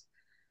arms.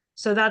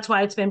 So that's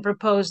why it's been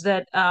proposed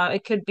that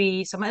it could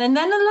be someone. And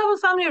then the Lovell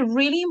family are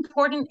really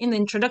important in the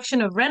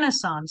introduction of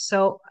Renaissance.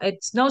 So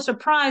it's no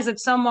surprise that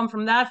someone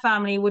from that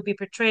family would be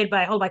portrayed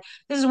by Holbein.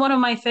 This is one of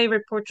my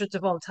favorite portraits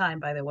of all time,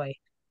 by the way.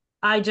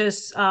 I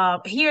just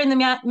here in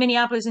the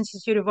Minneapolis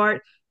Institute of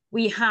Art,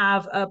 we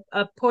have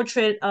a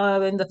portrait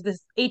of in the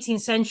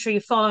 18th century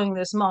following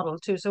this model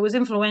too. So it was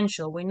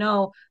influential. We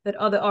know that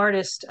other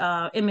artists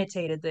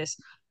imitated this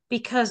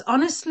because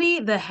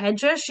honestly, the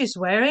headdress she's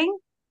wearing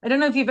I don't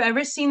know if you've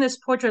ever seen this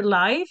portrait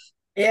live.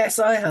 Yes,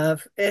 I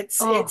have. Oh,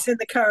 It's in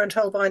the current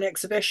Holbein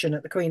exhibition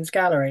at the Queen's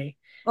Gallery.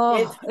 oh,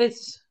 It's it's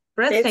it's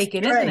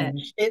breathtaking, isn't it?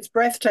 strange. It's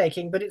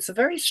breathtaking, but it's a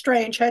very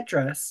strange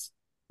headdress.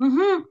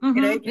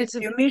 It's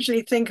You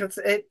immediately think of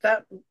it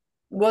that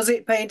was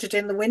it painted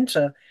in the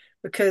winter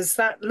because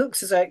that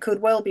looks as though it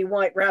could well be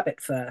white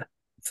rabbit fur.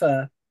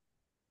 Oh.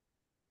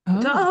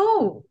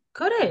 oh,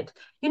 could it?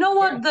 You know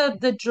Yeah. what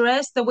the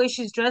dress, the way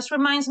she's dressed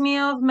reminds me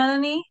of,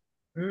 Melanie?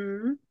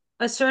 Mm.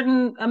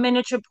 A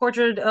miniature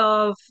portrait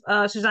of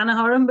Susanna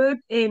Horenboot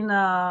in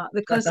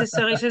the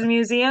Kunsthistorisches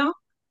Museum.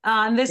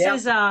 And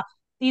Yeah.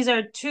 these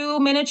are two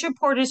miniature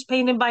portraits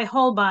painted by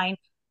Holbein,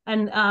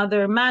 and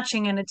they're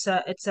matching, and it's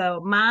a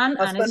man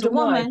and it's Husband a and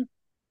wife. woman.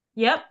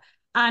 Yep.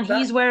 And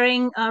he's That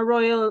wearing a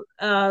royal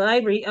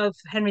library of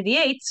Henry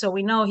VIII, so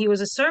we know he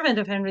was a servant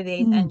of Henry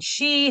VIII. Mm. And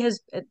she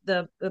has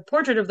the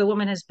portrait of the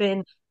woman has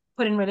been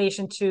put in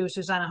relation to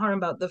Susanna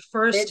Horenbout, the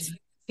first it's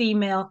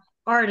female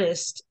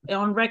artist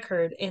on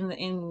record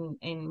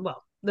in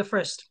well, the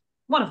first,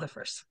 one of the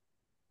first.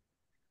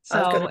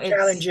 I'm going So to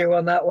challenge it's you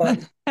on that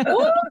one.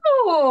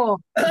 oh,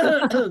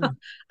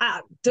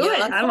 do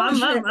Yeah, it. I'm up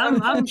for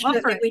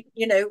unfortunately,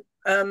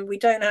 it. we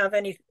don't have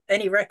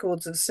any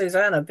records of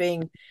Susanna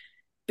being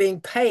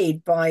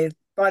paid by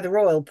the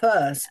royal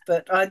purse,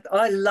 but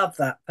I love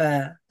that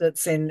pair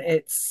that's in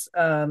it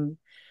In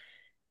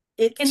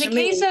the to case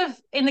me of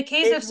it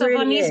really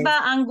Sofonisba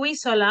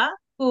is. Anguissola,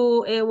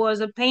 who was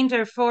a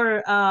painter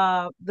for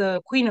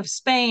the Queen of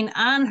Spain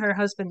and her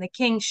husband, the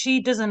King,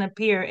 she doesn't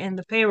appear in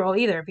the payroll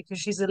either because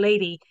she's a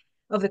lady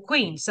of the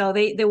Queen. So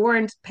they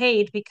weren't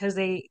paid because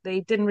they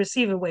didn't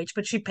receive a wage,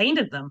 but she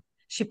painted them.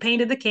 She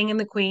painted the King and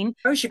the Queen,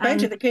 Oh, she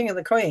painted and the King and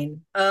the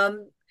Queen.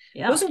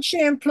 yeah, Wasn't she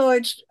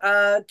employed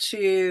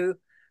to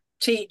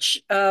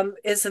teach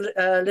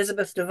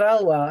Elizabeth de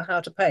Valois how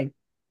to paint?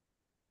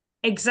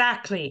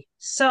 exactly.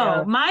 So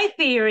Yeah. my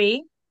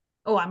theory,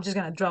 oh, I'm just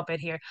gonna drop it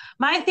here.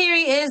 My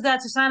theory is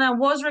that Susanna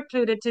was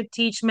recruited to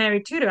teach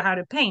Mary Tudor how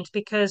to paint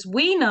because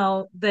we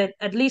know that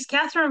at least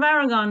Catherine of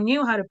Aragon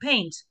knew how to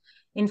paint.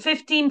 In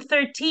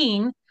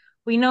 1513,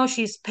 we know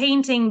she's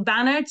painting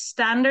banners,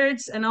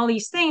 standards, and all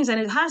these things, and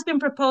it has been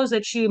proposed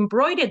that she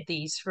embroidered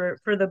these for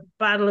the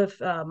Battle of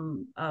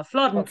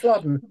Flodden. Oh,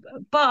 Flodden.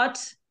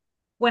 But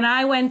when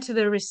I went to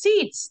the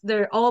receipts,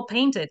 they're all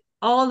painted.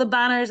 All the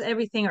banners,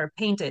 everything are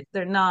painted.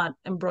 They're not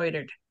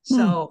embroidered. Hmm.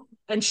 So,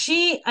 and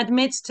she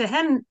admits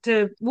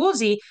to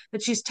Wolsey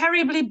that she's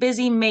terribly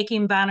busy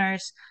making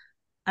banners,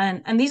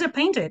 and these are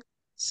painted.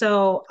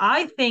 So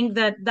I think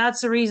that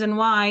that's the reason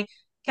why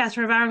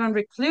Catherine of Aragon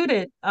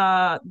recruited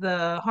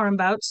the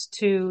Horenbouts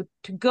to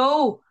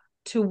go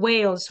to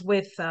Wales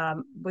with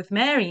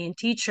Mary and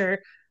teach her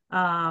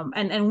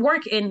and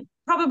work in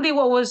probably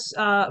what was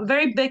a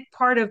very big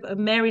part of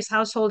Mary's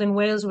household in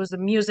Wales was the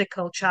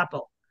musical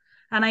chapel.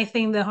 And I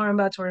think the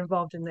Horenbouts were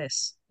involved in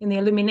this, in the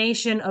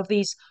illumination of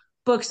these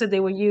books that they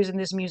would use in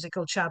this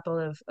musical chapel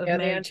of Yeah, the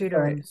Mary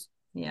Tudor. antiphons.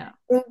 Yeah.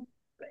 Well,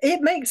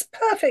 it makes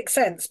perfect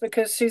sense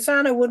because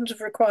Susanna wouldn't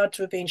have required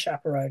to have been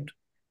chaperoned.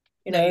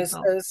 There you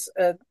go. As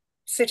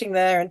sitting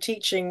there and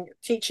teaching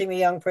the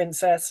young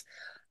princess,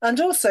 and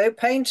also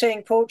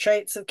painting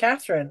portraits of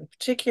Catherine,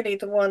 particularly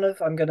the one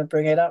of I'm going to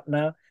bring it up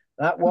now,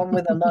 that one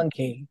with a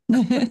monkey.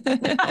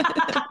 I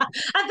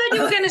thought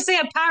you were going to say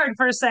a parrot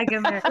for a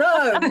second there.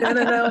 No.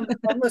 I'm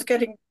almost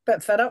getting a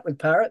bit fed up with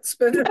parrots,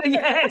 but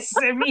Yes,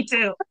 me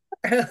too.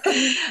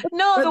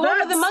 No, but the one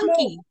with that the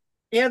monkey.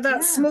 yeah, that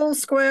Yeah. small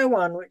square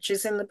one, which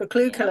is in the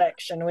Buccleuch Yeah.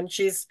 collection, when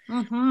she's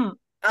Mm-hmm.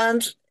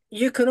 and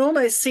you can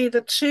almost see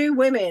the two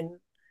women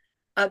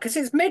because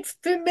it's mid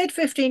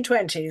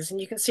 1520s,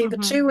 and you can see the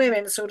Mm-hmm. two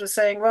women sort of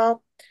saying,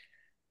 "Well,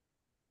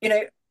 you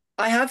know,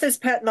 I have this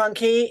pet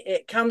monkey.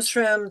 It comes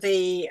from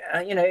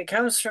it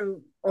comes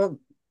from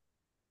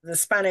the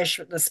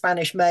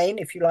Spanish Main,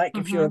 if you like,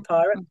 if you're a Mm-hmm.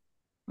 pirate.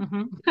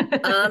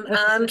 Mm-hmm.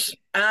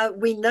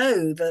 And we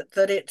know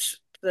that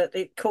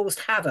it caused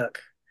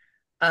havoc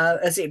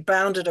as it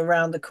bounded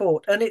around the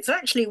court, and it's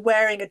actually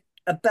wearing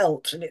a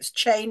belt and it's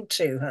chained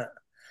to her.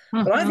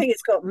 But I Mm-hmm. think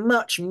it's got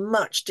much,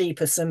 much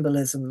deeper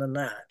symbolism than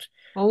that.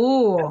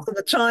 Oh. For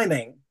the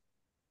timing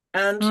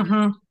and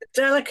Mm-hmm. the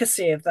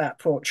delicacy of that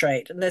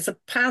portrait. And there's a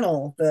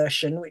panel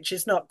version which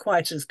is not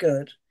quite as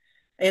good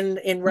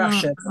in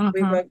Russia, but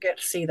we Mm-hmm. won't get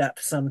to see that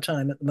for some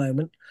time at the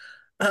moment.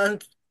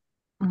 And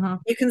Mm-hmm.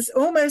 you can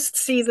almost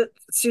see that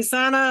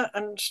Susanna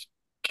and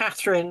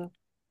Catherine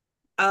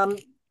um,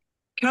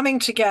 coming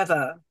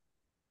together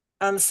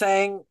and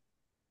saying,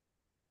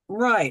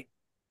 right,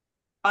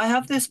 I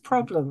have this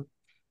problem.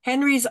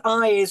 Henry's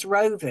eye is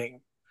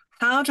roving.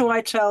 How do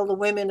I tell the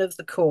women of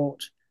the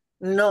court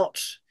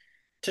not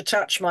to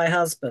touch my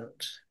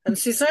husband? And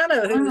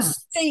Susanna, Mm-hmm. who's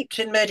steeped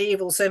in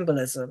medieval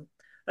symbolism,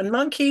 and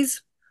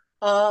monkeys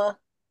are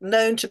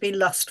known to be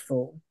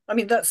lustful. I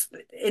mean, that's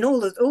in all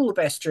the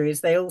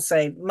bestiaries, they all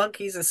say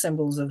monkeys are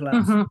symbols of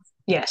lust. Mm-hmm.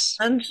 Yes.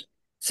 And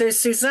so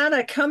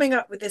Susanna coming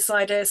up with this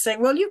idea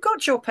saying, well, you've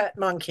got your pet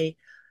monkey.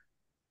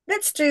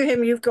 Let's do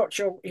him. You've got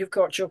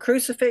your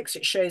crucifix.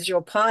 It shows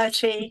your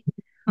piety.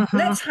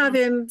 Let's have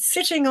him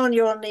sitting on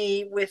your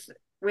knee with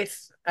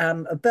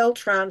a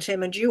belt round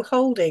him and you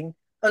holding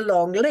a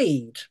long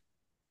lead.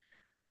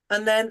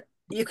 And then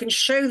you can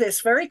show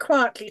this very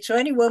quietly to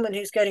any woman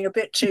who's getting a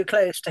bit too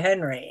close to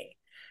Henry,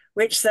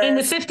 which says in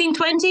the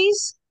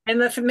 1520s. In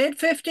the mid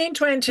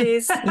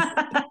 1520s,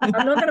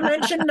 I'm not going to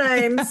mention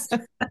names.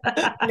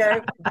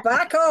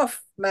 Back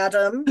off,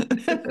 madam.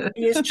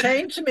 He is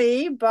chained to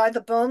me by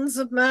the bonds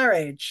of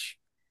marriage.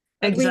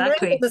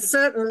 Exactly. We know that a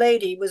certain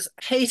lady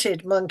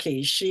hated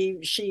monkeys. She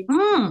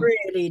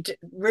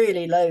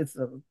really loathed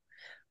them.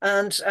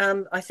 And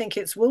I think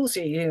it's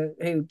Wolsey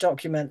who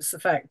documents the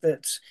fact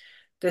that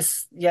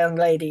this young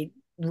lady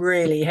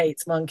really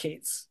hates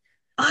monkeys.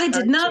 I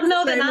did not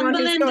know that Anne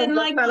Boleyn didn't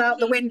like fell out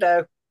the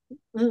window.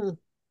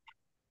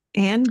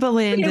 Anne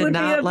Boleyn did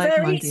not like monkeys.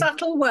 It would be a very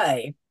subtle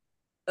way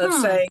of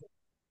saying,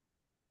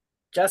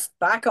 just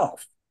back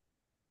off.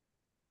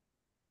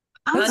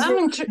 I'm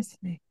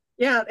interested.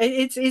 Yeah,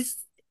 it's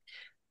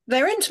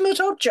they're intimate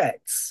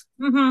objects.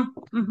 You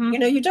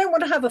don't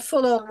want to have a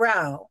full-on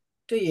row,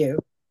 do you?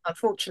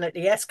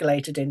 Unfortunately,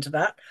 escalated into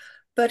that,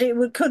 but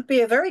could be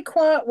a very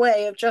quiet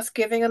way of just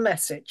giving a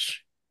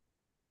message.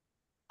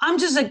 I'm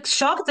just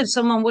shocked that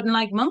someone wouldn't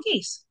like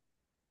monkeys.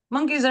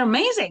 Monkeys are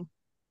amazing.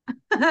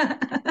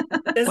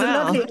 There's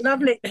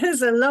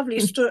a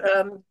lovely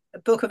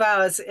book of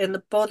hours in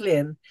the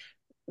Bodleian,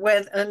 where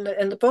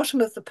in the bottom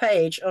of the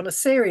page, on a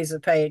series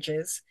of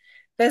pages,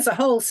 there's a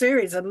whole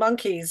series of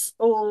monkeys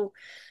all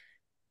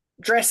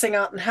dressing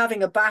up and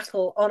having a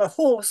battle on a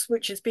horse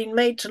which has been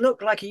made to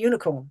look like a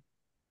unicorn.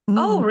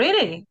 Oh,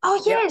 really?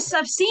 Oh, yes,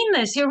 I've seen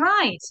this. You're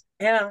right.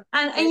 Yeah.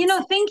 And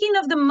thinking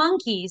of the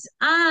monkeys,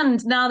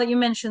 and now that you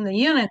mentioned the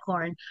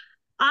unicorn,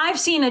 I've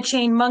seen a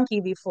chained monkey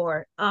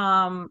before.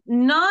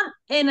 Not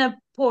in a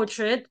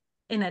portrait,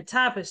 in a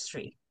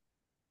tapestry.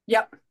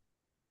 Yep.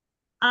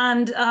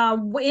 And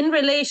in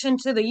relation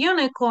to the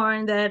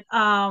unicorn, that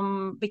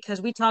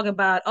because we talk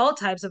about all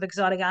types of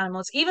exotic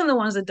animals, even the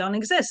ones that don't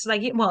exist.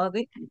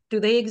 Do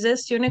they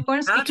exist,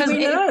 unicorns? How do we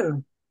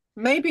know?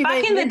 Maybe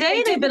back in the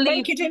day they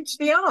believed make it into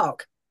the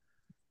ark.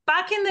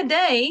 Back in the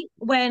day,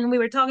 when we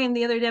were talking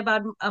the other day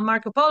about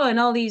Marco Polo and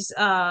all these,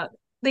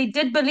 they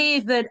did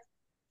believe that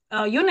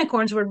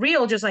unicorns were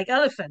real, just like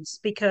elephants,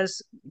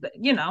 because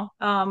we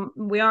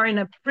are in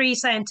a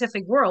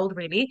pre-scientific world,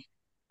 really.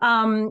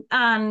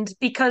 And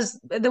because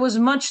there was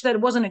much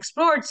that wasn't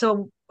explored.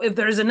 So if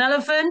there's an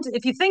elephant,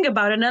 if you think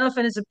about it, an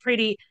elephant is a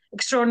pretty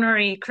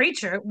extraordinary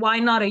creature. Why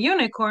not a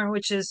unicorn,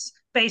 which is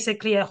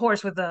basically a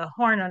horse with a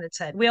horn on its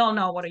head? We all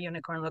know what a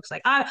unicorn looks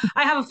like. I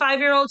have a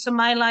 5-year-old, so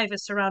my life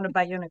is surrounded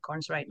by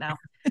unicorns right now.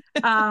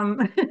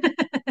 But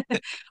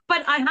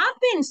I have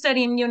been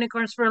studying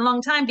unicorns for a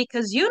long time,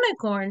 because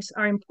unicorns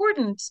are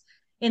important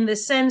in the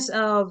sense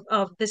of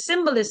the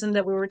symbolism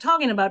that we were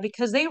talking about,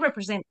 because they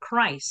represent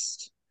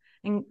Christ.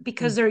 And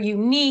because they're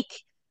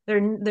unique,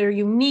 their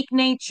unique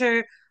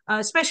nature,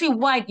 especially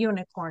white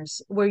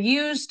unicorns, were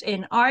used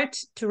in art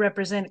to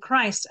represent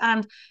Christ.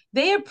 And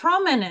they are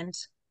prominent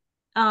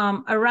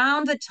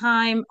around the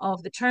time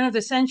of the turn of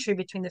the century,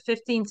 between the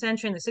 15th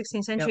century and the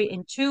 16th century,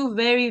 in two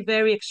very,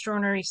 very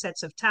extraordinary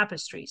sets of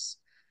tapestries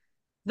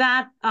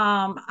that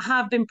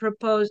have been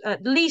proposed.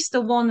 At least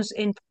the ones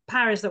in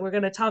Paris that we're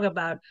going to talk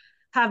about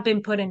have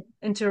been put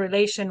into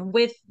relation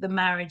with the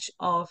marriage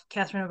of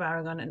Catherine of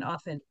Aragon and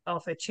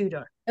Arthur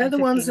Tudor. They're the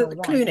ones at the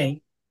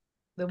Cluny.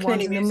 The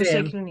ones in the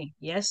Musée Cluny,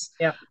 yes.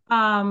 Yeah.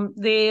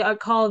 They are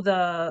called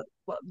the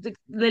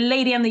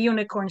Lady and the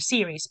Unicorn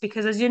series,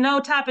 because, as you know,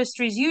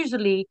 tapestries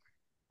usually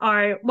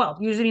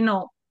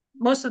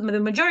most of the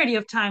majority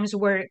of times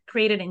were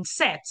created in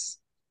sets,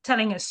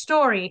 telling a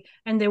story,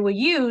 and they were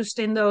used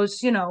in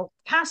those,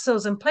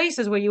 castles and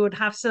places where you would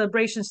have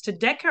celebrations to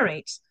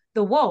decorate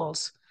the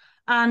walls.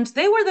 And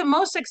they were the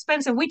most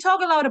expensive. We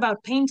talk a lot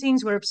about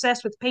paintings. We're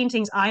obsessed with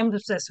paintings. I'm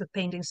obsessed with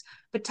paintings.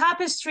 But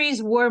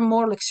tapestries were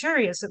more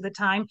luxurious at the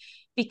time,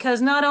 because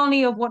not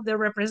only of what they're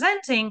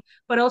representing,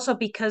 but also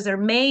because they're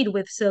made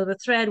with silver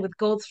thread, with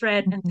gold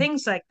thread, and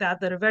things like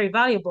that are very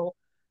valuable.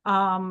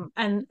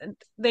 And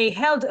they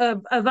held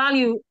a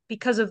value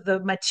because of the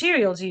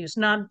materials used,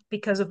 not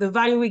because of the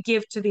value we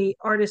give to the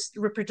artist's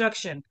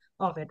reproduction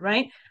of it,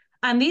 right?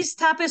 And these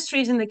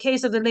tapestries, in the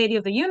case of the Lady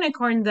of the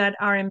Unicorn that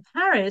are in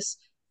Paris,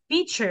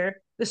 feature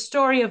the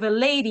story of a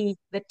lady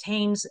that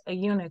tames a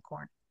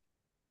unicorn.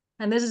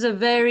 And this is a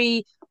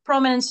very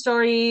prominent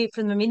story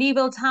from the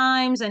medieval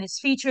times, and it's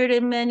featured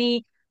in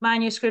many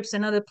manuscripts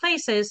and other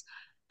places.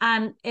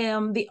 And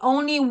the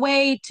only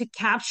way to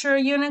capture a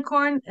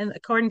unicorn, and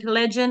according to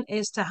legend,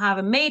 is to have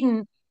a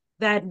maiden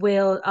that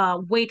will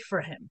wait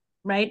for him,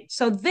 right?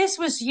 So this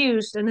was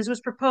used, and this was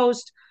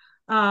proposed,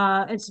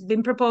 it's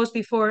been proposed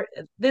before,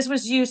 this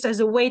was used as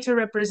a way to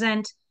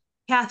represent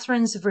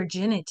Catherine's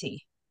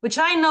virginity, which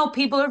I know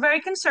people are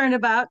very concerned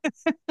about,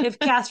 if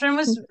Catherine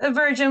was a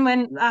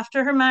virgin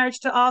after her marriage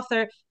to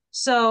Arthur.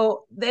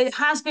 So it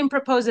has been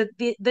proposed that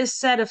this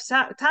set of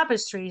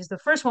tapestries, the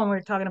first one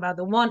we're talking about,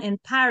 the one in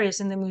Paris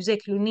in the Musée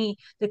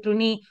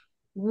Cluny,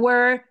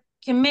 were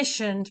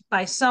commissioned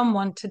by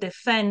someone to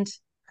defend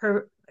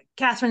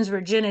Catherine's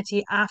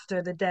virginity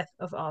after the death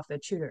of Arthur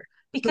Tudor,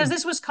 because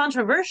this was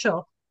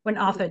controversial when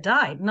Arthur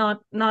died. Not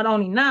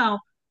only now,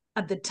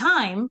 at the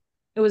time,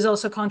 it was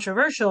also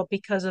controversial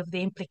because of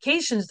the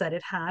implications that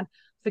it had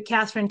for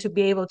Catherine to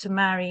be able to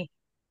marry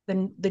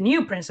the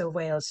new Prince of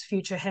Wales,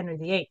 future Henry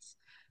VIII.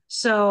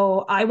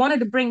 So I wanted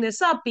to bring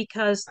this up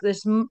because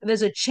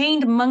there's a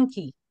chained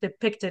monkey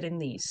depicted in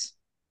these.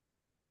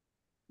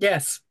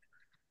 Yes.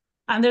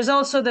 And there's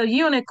also the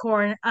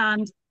unicorn,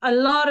 and a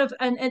lot of,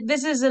 and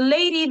this is a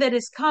lady that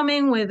is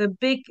coming with a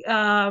big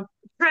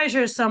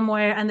treasure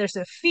somewhere, and there's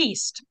a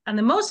feast. And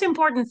the most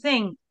important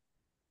thing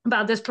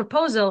about this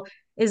proposal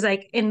is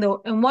like in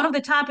one of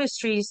the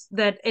tapestries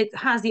that it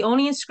has the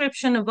only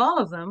inscription of all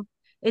of them,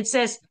 it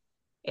says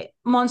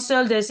mon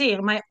seul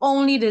désir, my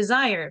only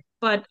desire.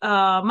 But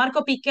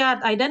Marco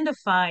Picat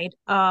identified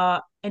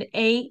an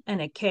A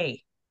and a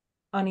K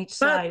on each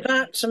side.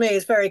 That to me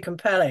is very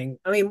compelling.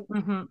 I mean,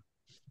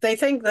 they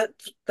think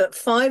that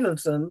 5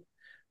 of them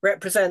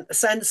represent the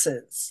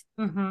senses,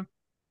 and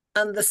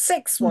the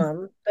 6th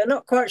one, they're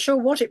not quite sure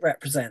what it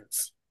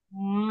represents.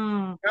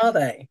 Are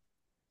they?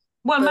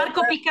 Well,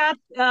 Marco Picat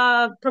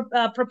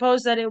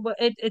proposed that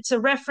it's a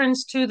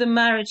reference to the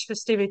marriage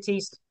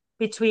festivities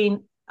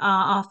between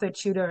Arthur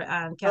Tudor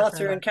and Catherine.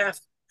 Arthur and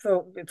Catherine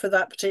for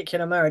that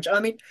particular marriage. I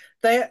mean,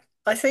 I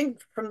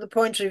think from the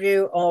point of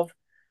view of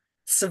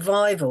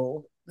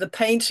survival, the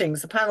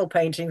panel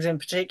paintings in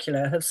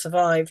particular, have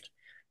survived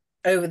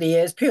over the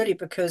years purely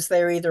because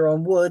they're either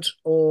on wood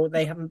or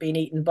they haven't been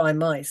eaten by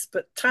mice.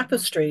 But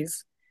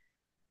tapestries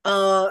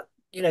are,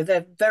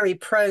 they're very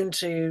prone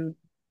to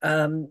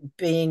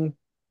being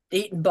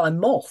eaten by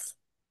moth.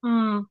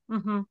 And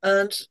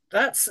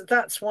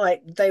that's why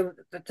they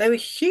were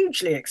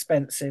hugely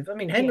expensive. I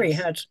mean, Henry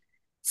had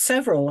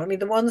several. I mean,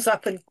 the ones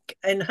up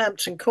in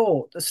Hampton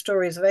Court, the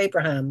Stories of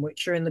Abraham,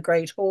 which are in the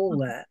Great Hall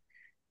there,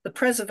 the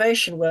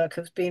preservation work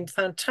has been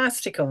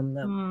fantastic on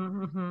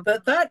them.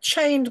 But that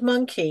chained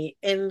monkey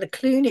in the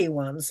Cluny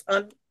ones,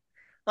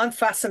 I'm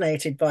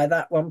fascinated by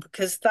that one,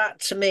 because that,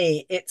 to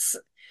me, it's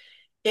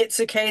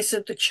a case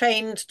of the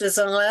chained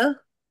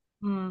desire.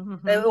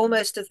 They're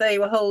almost as they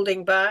were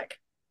holding back.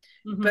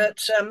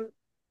 But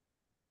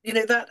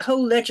that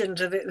whole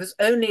legend of it was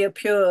only a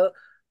pure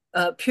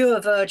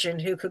virgin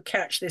who could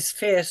catch this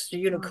fierce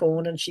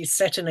unicorn, and she's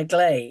set in a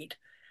glade.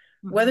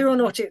 Whether or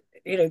not it,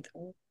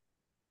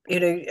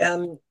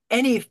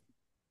 any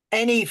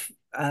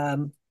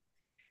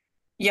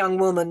young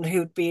woman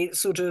who'd be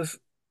sort of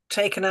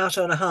taken out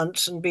on a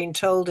hunt and been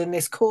told in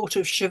this court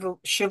of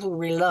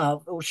chivalry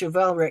love or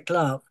chivalric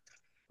love,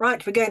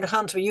 right, we're going to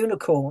hunt a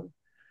unicorn,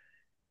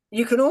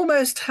 you can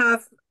almost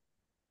have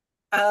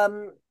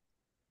a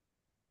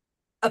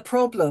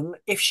problem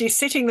if she's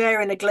sitting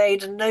there in a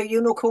glade and no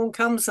unicorn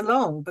comes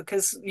along,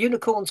 because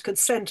unicorns could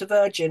scent a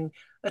virgin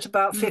at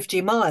about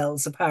 50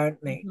 miles,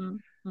 apparently.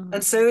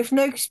 And so if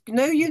no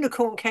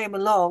unicorn came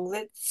along,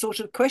 that sort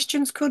of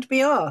questions could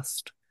be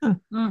asked.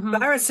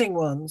 Embarrassing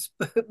ones.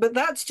 But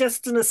that's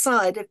just an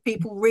aside if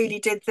people really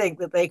did think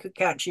that they could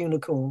catch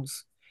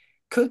unicorns.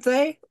 Could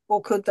they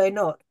or could they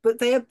not? But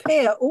they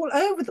appear all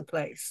over the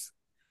place.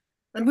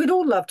 And we'd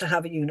all love to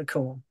have a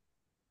unicorn.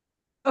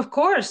 Of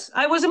course.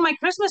 I was in my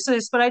Christmas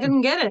list, but I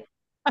didn't get it.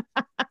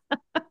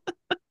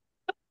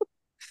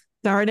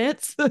 Darn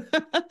it.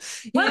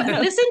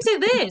 Well, listen to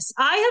this.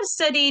 I have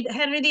studied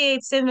Henry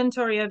VIII's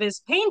inventory of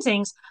his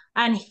paintings,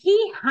 and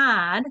he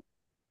had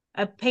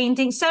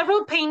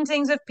several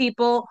paintings of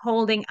people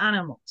holding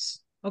animals.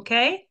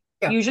 Okay?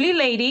 Yeah. Usually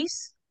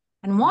ladies.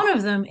 And one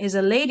of them is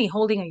a lady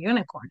holding a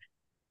unicorn.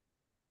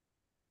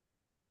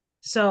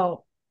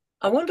 So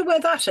I wonder where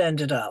that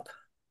ended up.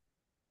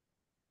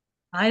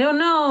 I don't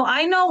know.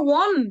 I know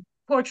one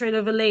portrait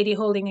of a lady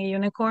holding a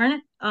unicorn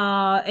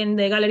in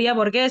the Galleria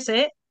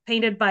Borghese,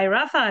 painted by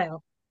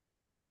Raphael.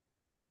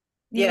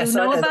 Yes,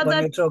 I know about the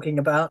one you're talking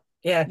about.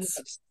 Yes.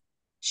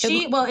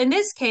 Well, in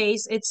this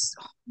case,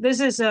 this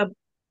is a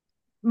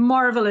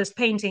marvelous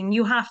painting.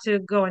 You have to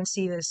go and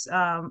see this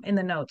in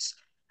the notes.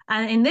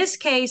 And in this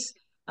case,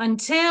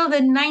 until the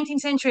 19th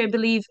century, I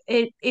believe,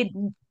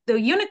 the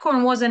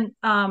unicorn wasn't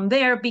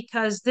there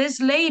because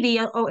this lady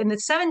in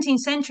the 17th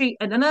century,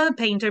 another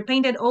painter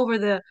painted over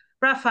the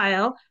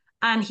Raphael,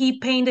 and he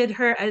painted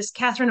her as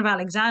Catherine of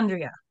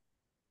Alexandria,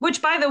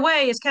 which, by the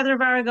way, is Catherine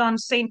of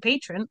Aragon's saint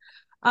patron.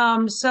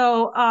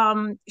 So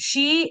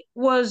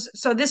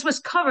this was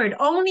covered.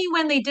 Only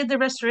when they did the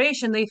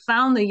restoration, they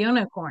found the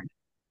unicorn.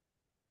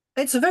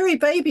 It's a very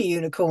baby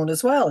unicorn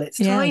as well. It's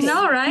tiny. I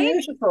know, right?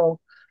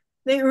 Beautiful.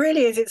 It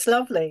really is. It's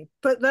lovely.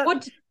 But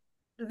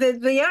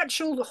the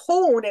actual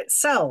horn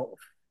itself,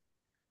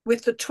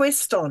 with the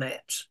twist on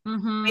it,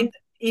 I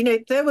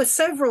mean, there were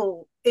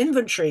several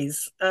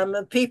inventories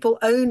of people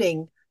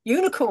owning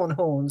unicorn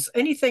horns,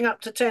 anything up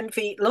to 10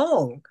 feet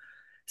long.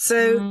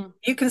 So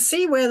you can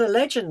see where the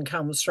legend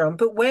comes from,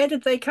 but where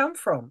did they come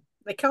from?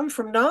 They come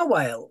from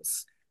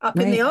narwhals up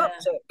in the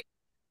Arctic.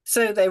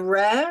 So they're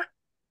rare,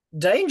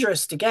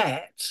 dangerous to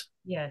get.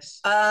 Yes.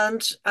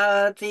 And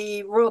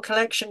the Royal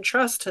Collection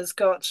Trust has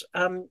got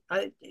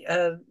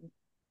a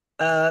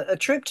a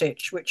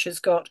triptych which has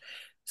got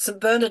St.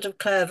 Bernard of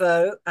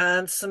Clairvaux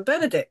and St.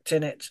 Benedict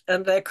in it.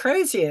 And their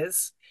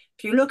croziers,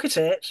 if you look at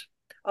it,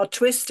 are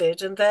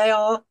twisted and they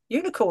are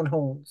unicorn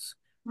horns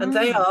and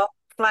they are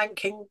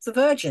flanking the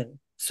Virgin.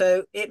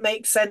 So it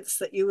makes sense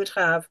that you would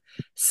have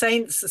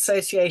saints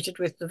associated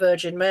with the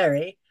Virgin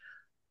Mary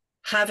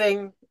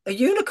having a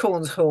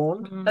unicorn's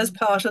horn as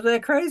part of their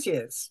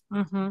croziers.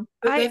 But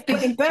they've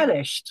been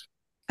embellished.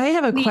 I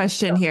have a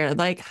question here.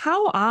 Like,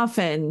 how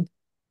often,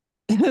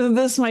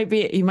 this might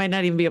be, you might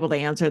not even be able to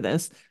answer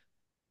this,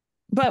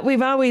 but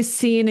we've always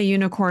seen a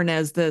unicorn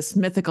as this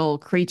mythical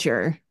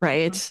creature,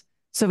 right?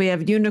 So we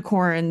have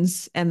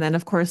unicorns, and then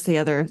of course the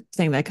other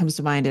thing that comes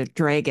to mind are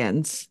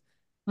dragons.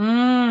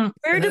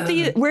 Where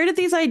did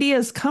these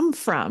ideas come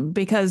from?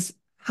 Because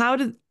how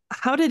did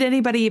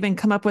anybody even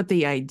come up with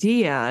the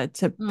idea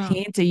to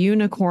paint a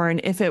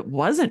unicorn if it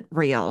wasn't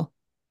real?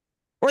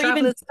 Or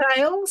Travelers'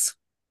 tales?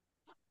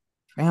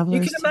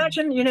 Travelers' you can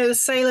imagine, you know, the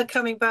sailor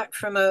coming back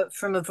from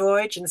a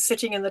voyage and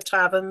sitting in the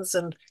taverns,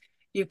 and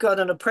you've got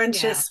an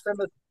apprentice from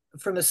a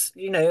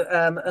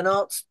an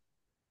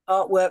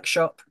art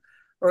workshop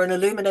or an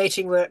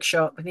illuminating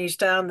workshop, and he's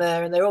down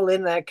there and they're all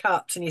in their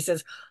cups, and he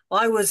says,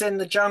 I was in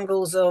the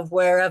jungles of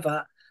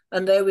wherever,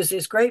 and there was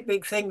this great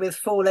big thing with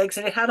 4 legs,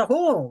 and it had a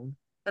horn,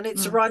 and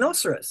it's a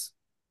rhinoceros.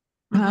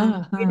 You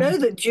know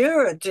that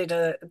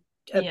Dürer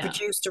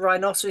produced a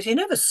rhinoceros. He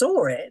never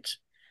saw it,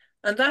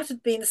 and that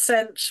had been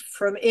sent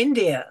from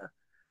India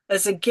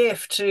as a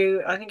gift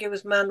to, I think it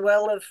was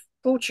Manuel of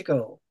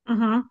Portugal.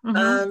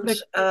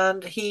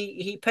 And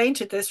he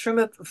painted this from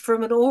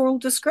an oral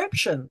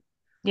description.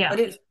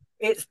 And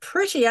it's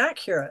pretty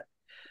accurate.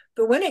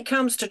 But when it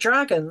comes to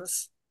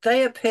dragons,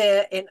 they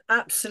appear in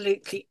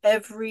absolutely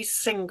every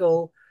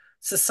single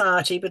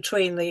society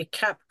between the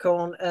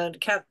Capricorn and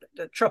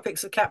the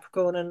tropics of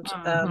Capricorn and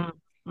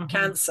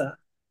Cancer.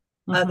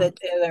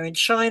 They're in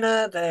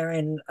China, they're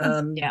in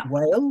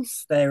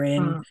Wales, they're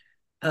in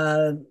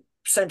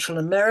Central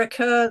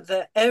America,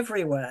 they're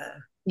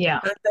everywhere.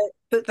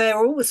 But they're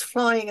always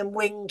flying and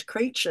winged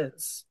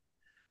creatures.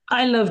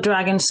 I love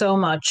dragons so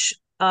much.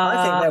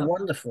 I think they're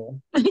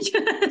wonderful.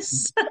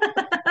 Yes.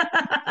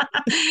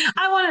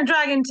 I want a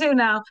dragon too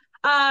now.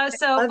 But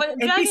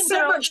it'd be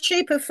so much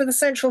cheaper for the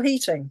central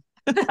heating.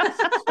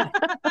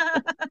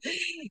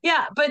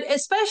 Yeah, but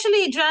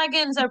especially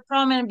dragons are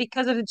prominent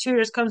because of the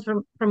Tudors comes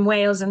from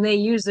Wales, and they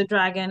use the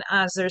dragon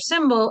as their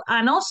symbol,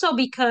 and also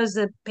because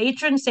the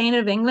patron saint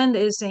of England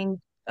is Saint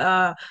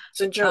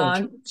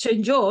George.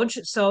 Saint George.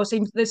 So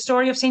the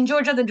story of Saint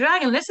George of the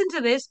Dragon. Listen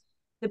to this: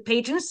 the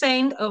patron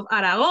saint of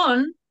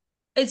Aragon.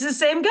 It's the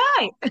same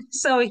guy.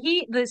 So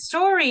the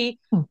story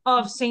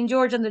of Saint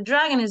George and the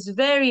Dragon is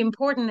very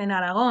important in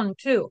Aragon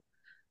too.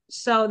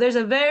 So there's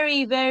a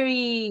very,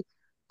 very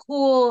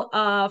cool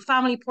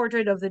family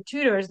portrait of the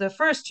Tudors, the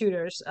first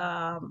Tudors,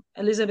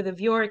 Elizabeth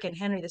of York and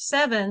Henry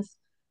VII,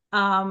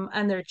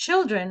 and their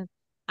children.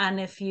 And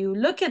if you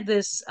look at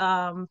this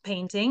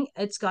painting,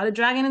 it's got a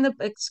dragon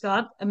it's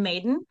got a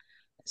maiden,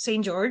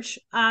 Saint George,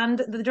 and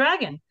the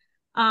dragon.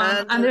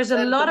 And there's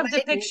a lot of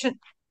depiction.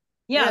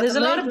 There's a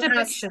lot of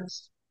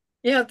depictions.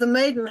 The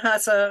maiden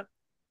has a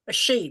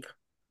sheep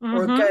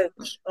or a goat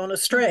on a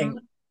string.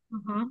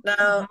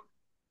 Now,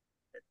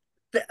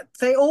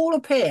 they all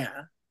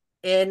appear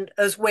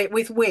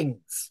with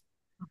wings,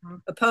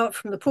 apart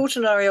from the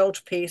Portinari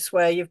altarpiece,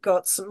 where you've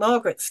got St.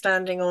 Margaret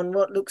standing on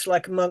what looks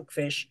like a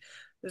monkfish.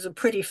 There's a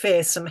pretty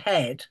fearsome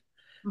head.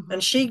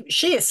 And she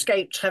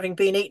escaped having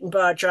been eaten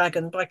by a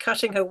dragon by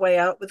cutting her way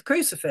out with a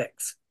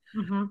crucifix.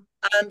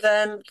 And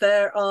then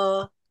there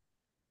are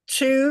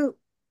 2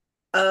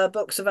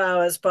 books of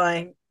hours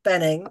by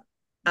Benning,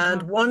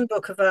 and 1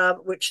 book of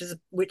hours which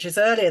is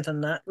earlier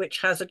than that,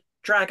 which has a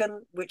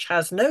dragon which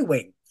has no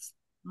wings.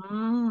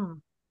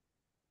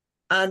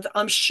 And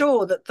I'm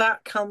sure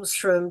that comes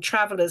from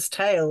travelers'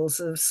 tales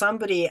of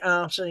somebody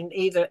out in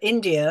either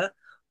India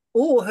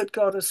or had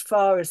got as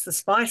far as the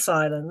Spice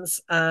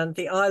Islands and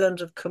the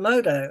island of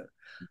Komodo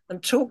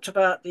and talked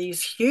about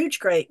these huge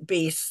great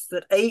beasts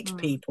that ate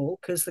people,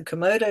 because the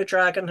Komodo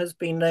dragon has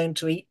been known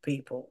to eat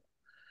people.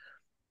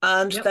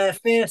 And they're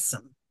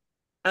fearsome.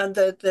 And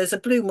there's a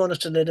blue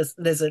monitor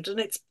lizard, and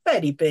it's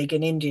fairly big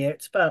in India.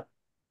 It's about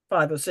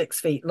 5 or 6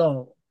 feet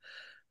long.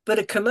 But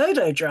a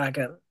Komodo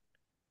dragon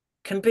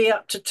can be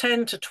up to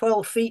 10 to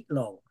 12 feet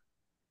long.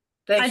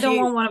 I don't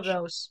want one of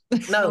those.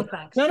 No,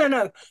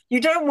 no. You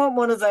don't want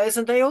one of those.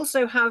 And they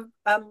also have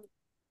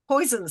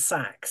poison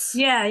sacs.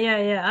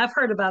 Yeah. I've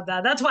heard about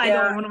that. That's why I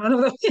don't want one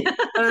of those.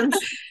 And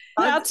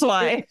that's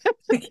why.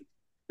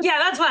 Yeah,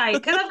 that's why.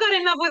 Because I've got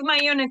enough with my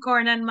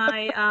unicorn and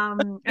my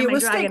will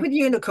stick with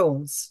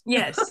unicorns.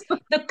 Yes.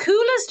 The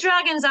coolest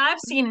dragons I've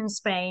seen in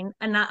Spain,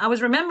 and I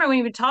was remembering when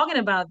you were talking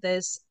about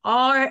this,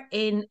 are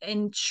in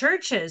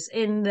churches.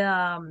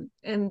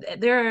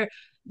 They're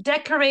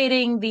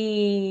decorating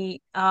the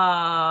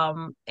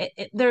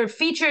they're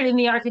featured in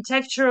the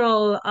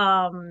architectural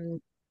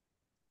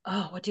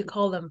what do you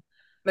call them?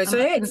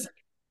 Mosaics?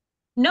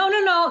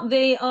 No.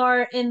 They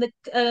are in the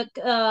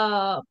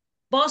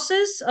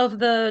bosses of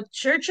the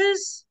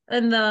churches.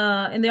 in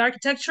the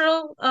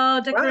architectural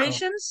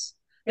decorations.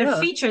 Wow.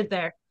 They're featured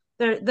there.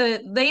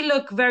 They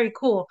look very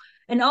cool.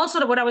 And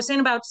also what I was saying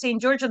about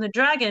St. George and the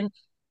Dragon,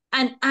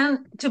 and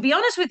to be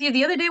honest with you,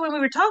 the other day when we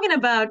were talking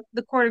about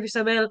the court of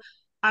Isabel,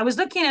 I was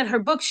looking at her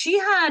books. She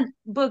had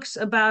books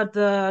about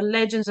the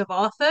legends of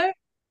Arthur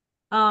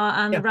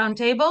and the Round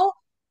Table.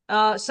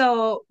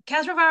 So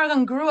Catherine of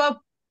Aragon grew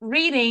up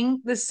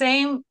reading the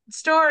same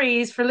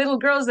stories for little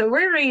girls that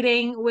we're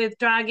reading with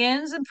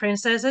dragons and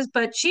princesses,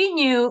 but she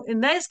knew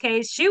in this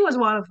case she was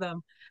one of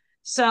them.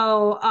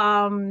 So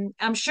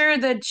I'm sure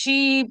that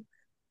she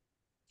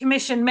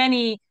commissioned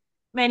many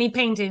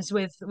paintings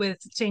with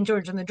St.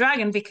 George and the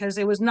Dragon, because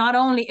it was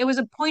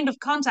a point of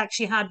contact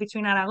she had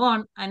between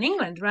Aragon and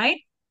England, right?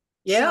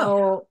 Yeah.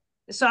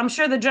 So I'm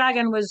sure the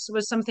dragon was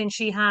something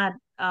she had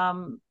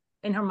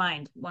in her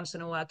mind once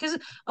in a while because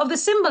of the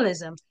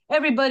symbolism.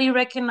 Everybody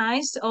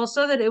recognized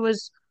also that it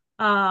was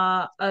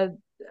a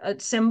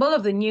symbol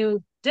of the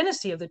new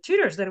dynasty of the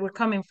Tudors that were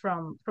coming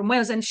from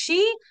Wales, and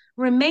she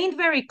remained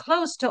very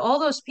close to all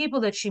those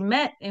people that she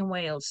met in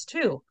Wales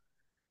too.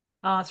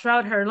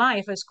 Throughout her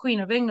life as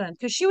Queen of England,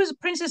 because she was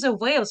Princess of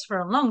Wales for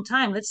a long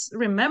time. Let's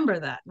remember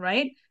that,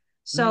 right?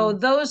 So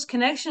those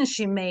connections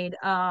she made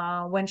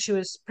when she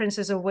was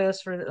Princess of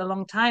Wales for a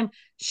long time,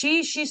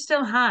 she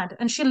still had,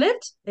 and she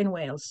lived in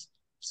Wales.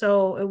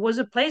 So it was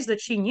a place that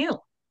she knew.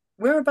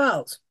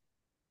 Whereabouts?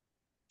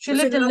 She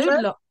lived in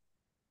Ludlow.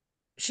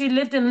 She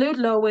lived in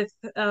Ludlow with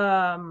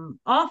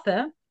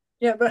Arthur.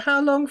 Yeah, but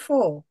how long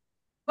for?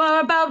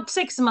 Well, about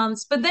 6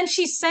 months. But then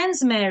she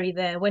sends Mary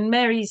there when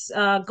Mary's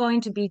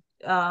going to be,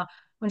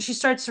 when she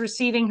starts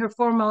receiving her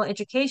formal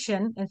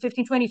education in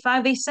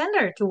 1525, they send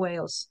her to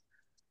Wales.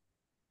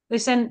 They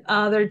send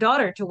their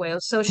daughter to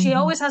Wales. So she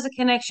always has a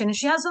connection. And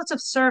she has lots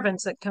of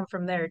servants that come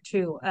from there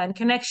too, and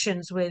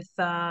connections with,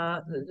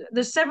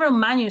 there's several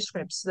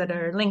manuscripts that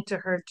are linked to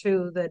her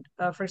too. That,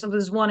 for example,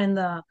 there's one in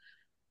the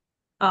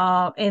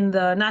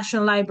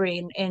National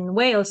Library in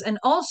Wales. And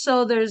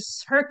also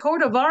there's her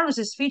coat of arms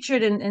is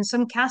featured in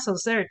some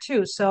castles there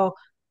too. So,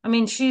 I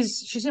mean,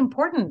 she's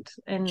important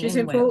She's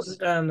in important Wales.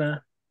 down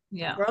there.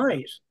 Yeah.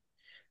 Right.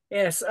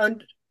 Yes.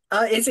 And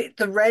is it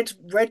the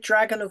Red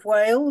Dragon of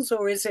Wales,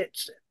 or is it,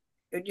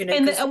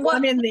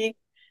 one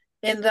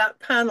in that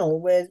panel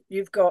where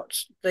you've got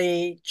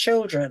the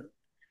children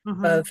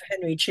of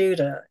Henry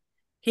Tudor,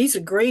 he's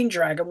a green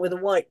dragon with a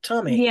white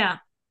tummy. Yeah.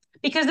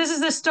 Because this is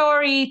the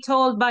story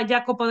told by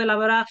Jacopo della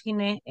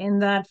Voragine in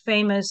that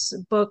famous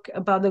book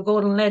about the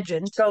Golden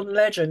Legend. Golden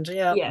Legend,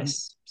 yeah.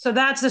 Yes. So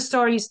that's the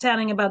story he's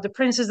telling about the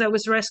princess that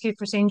was rescued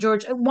for St.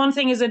 George. One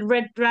thing is a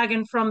red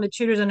dragon from the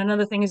Tudors, and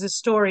another thing is a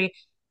story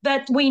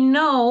that we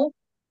know,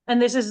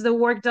 and this is the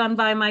work done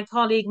by my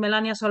colleague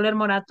Melania Soler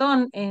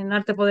Moraton in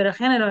Arte, Poder y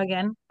Género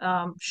again,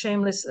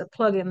 shameless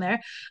plug in there.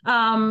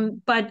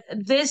 But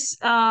this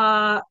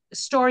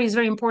story is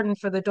very important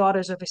for the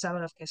daughters of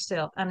Isabel of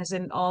Castile, and is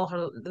in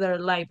all their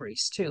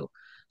libraries too.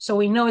 So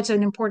we know it's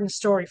an important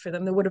story for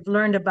them. They would have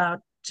learned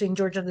about St.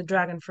 George and the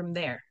Dragon from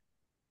there.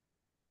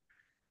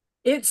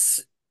 It's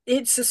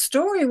a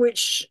story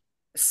which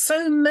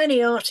so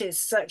many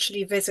artists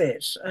actually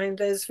visit. I mean,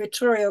 there's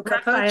Vittorio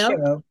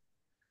Carpaccio,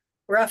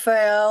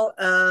 Raphael,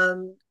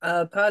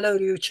 Paolo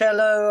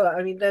Uccello.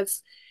 I mean,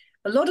 there's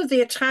a lot of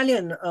the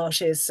Italian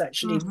artists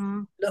actually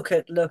look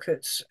at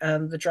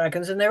the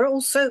dragons, and there are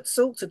all sorts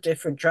of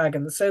different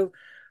dragons. So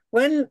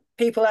when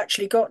people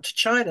actually got to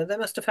China, they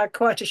must have had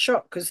quite a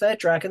shock because their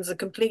dragons are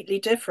completely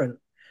different.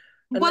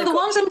 And well, the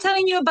ones I'm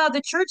telling you about,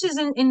 the churches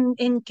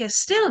in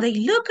Castile, they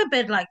look a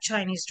bit like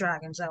Chinese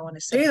dragons, I want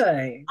to say. Do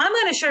they? I'm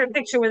going to share a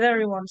picture with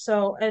everyone.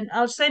 And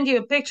I'll send you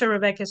a picture,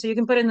 Rebecca, so you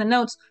can put in the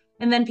notes,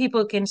 and then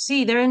people can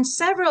see. They're in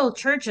several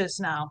churches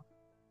now.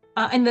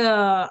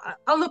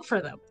 I'll look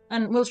for them,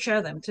 and we'll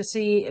share them to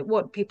see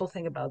what people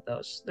think about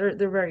those. They're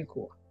very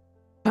cool.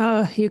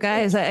 Oh, you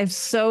guys, I've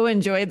so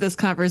enjoyed this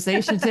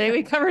conversation today.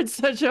 We covered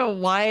such a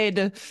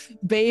wide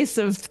base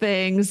of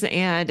things,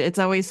 and it's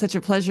always such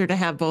a pleasure to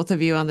have both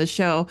of you on the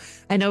show.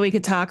 I know we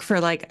could talk for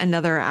like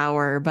another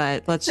hour,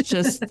 but let's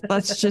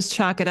just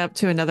chalk it up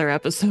to another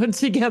episode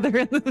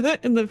together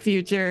in the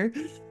future.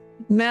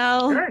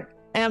 Mel, sure.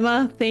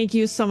 Emma, thank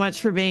you so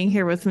much for being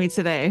here with me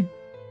today.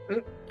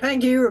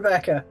 Thank you,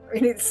 Rebecca.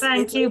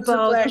 Thank you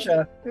both. It's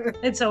a pleasure.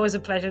 It's always a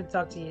pleasure to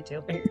talk to you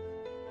too.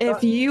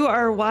 If you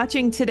are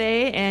watching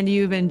today and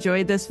you've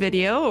enjoyed this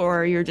video,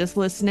 or you're just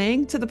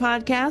listening to the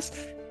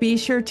podcast, be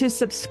sure to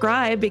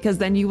subscribe, because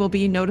then you will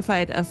be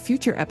notified of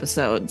future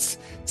episodes.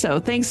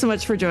 So thanks so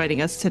much for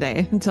joining us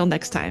today. Until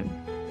next time.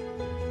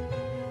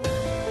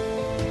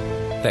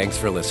 Thanks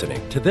for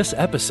listening to this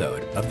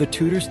episode of the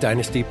Tudors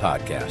Dynasty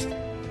Podcast.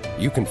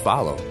 You can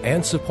follow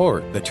and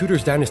support the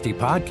Tudors Dynasty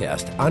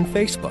Podcast on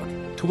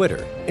Facebook,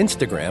 Twitter,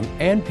 Instagram,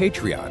 and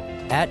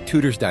Patreon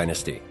 @Tudors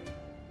Dynasty.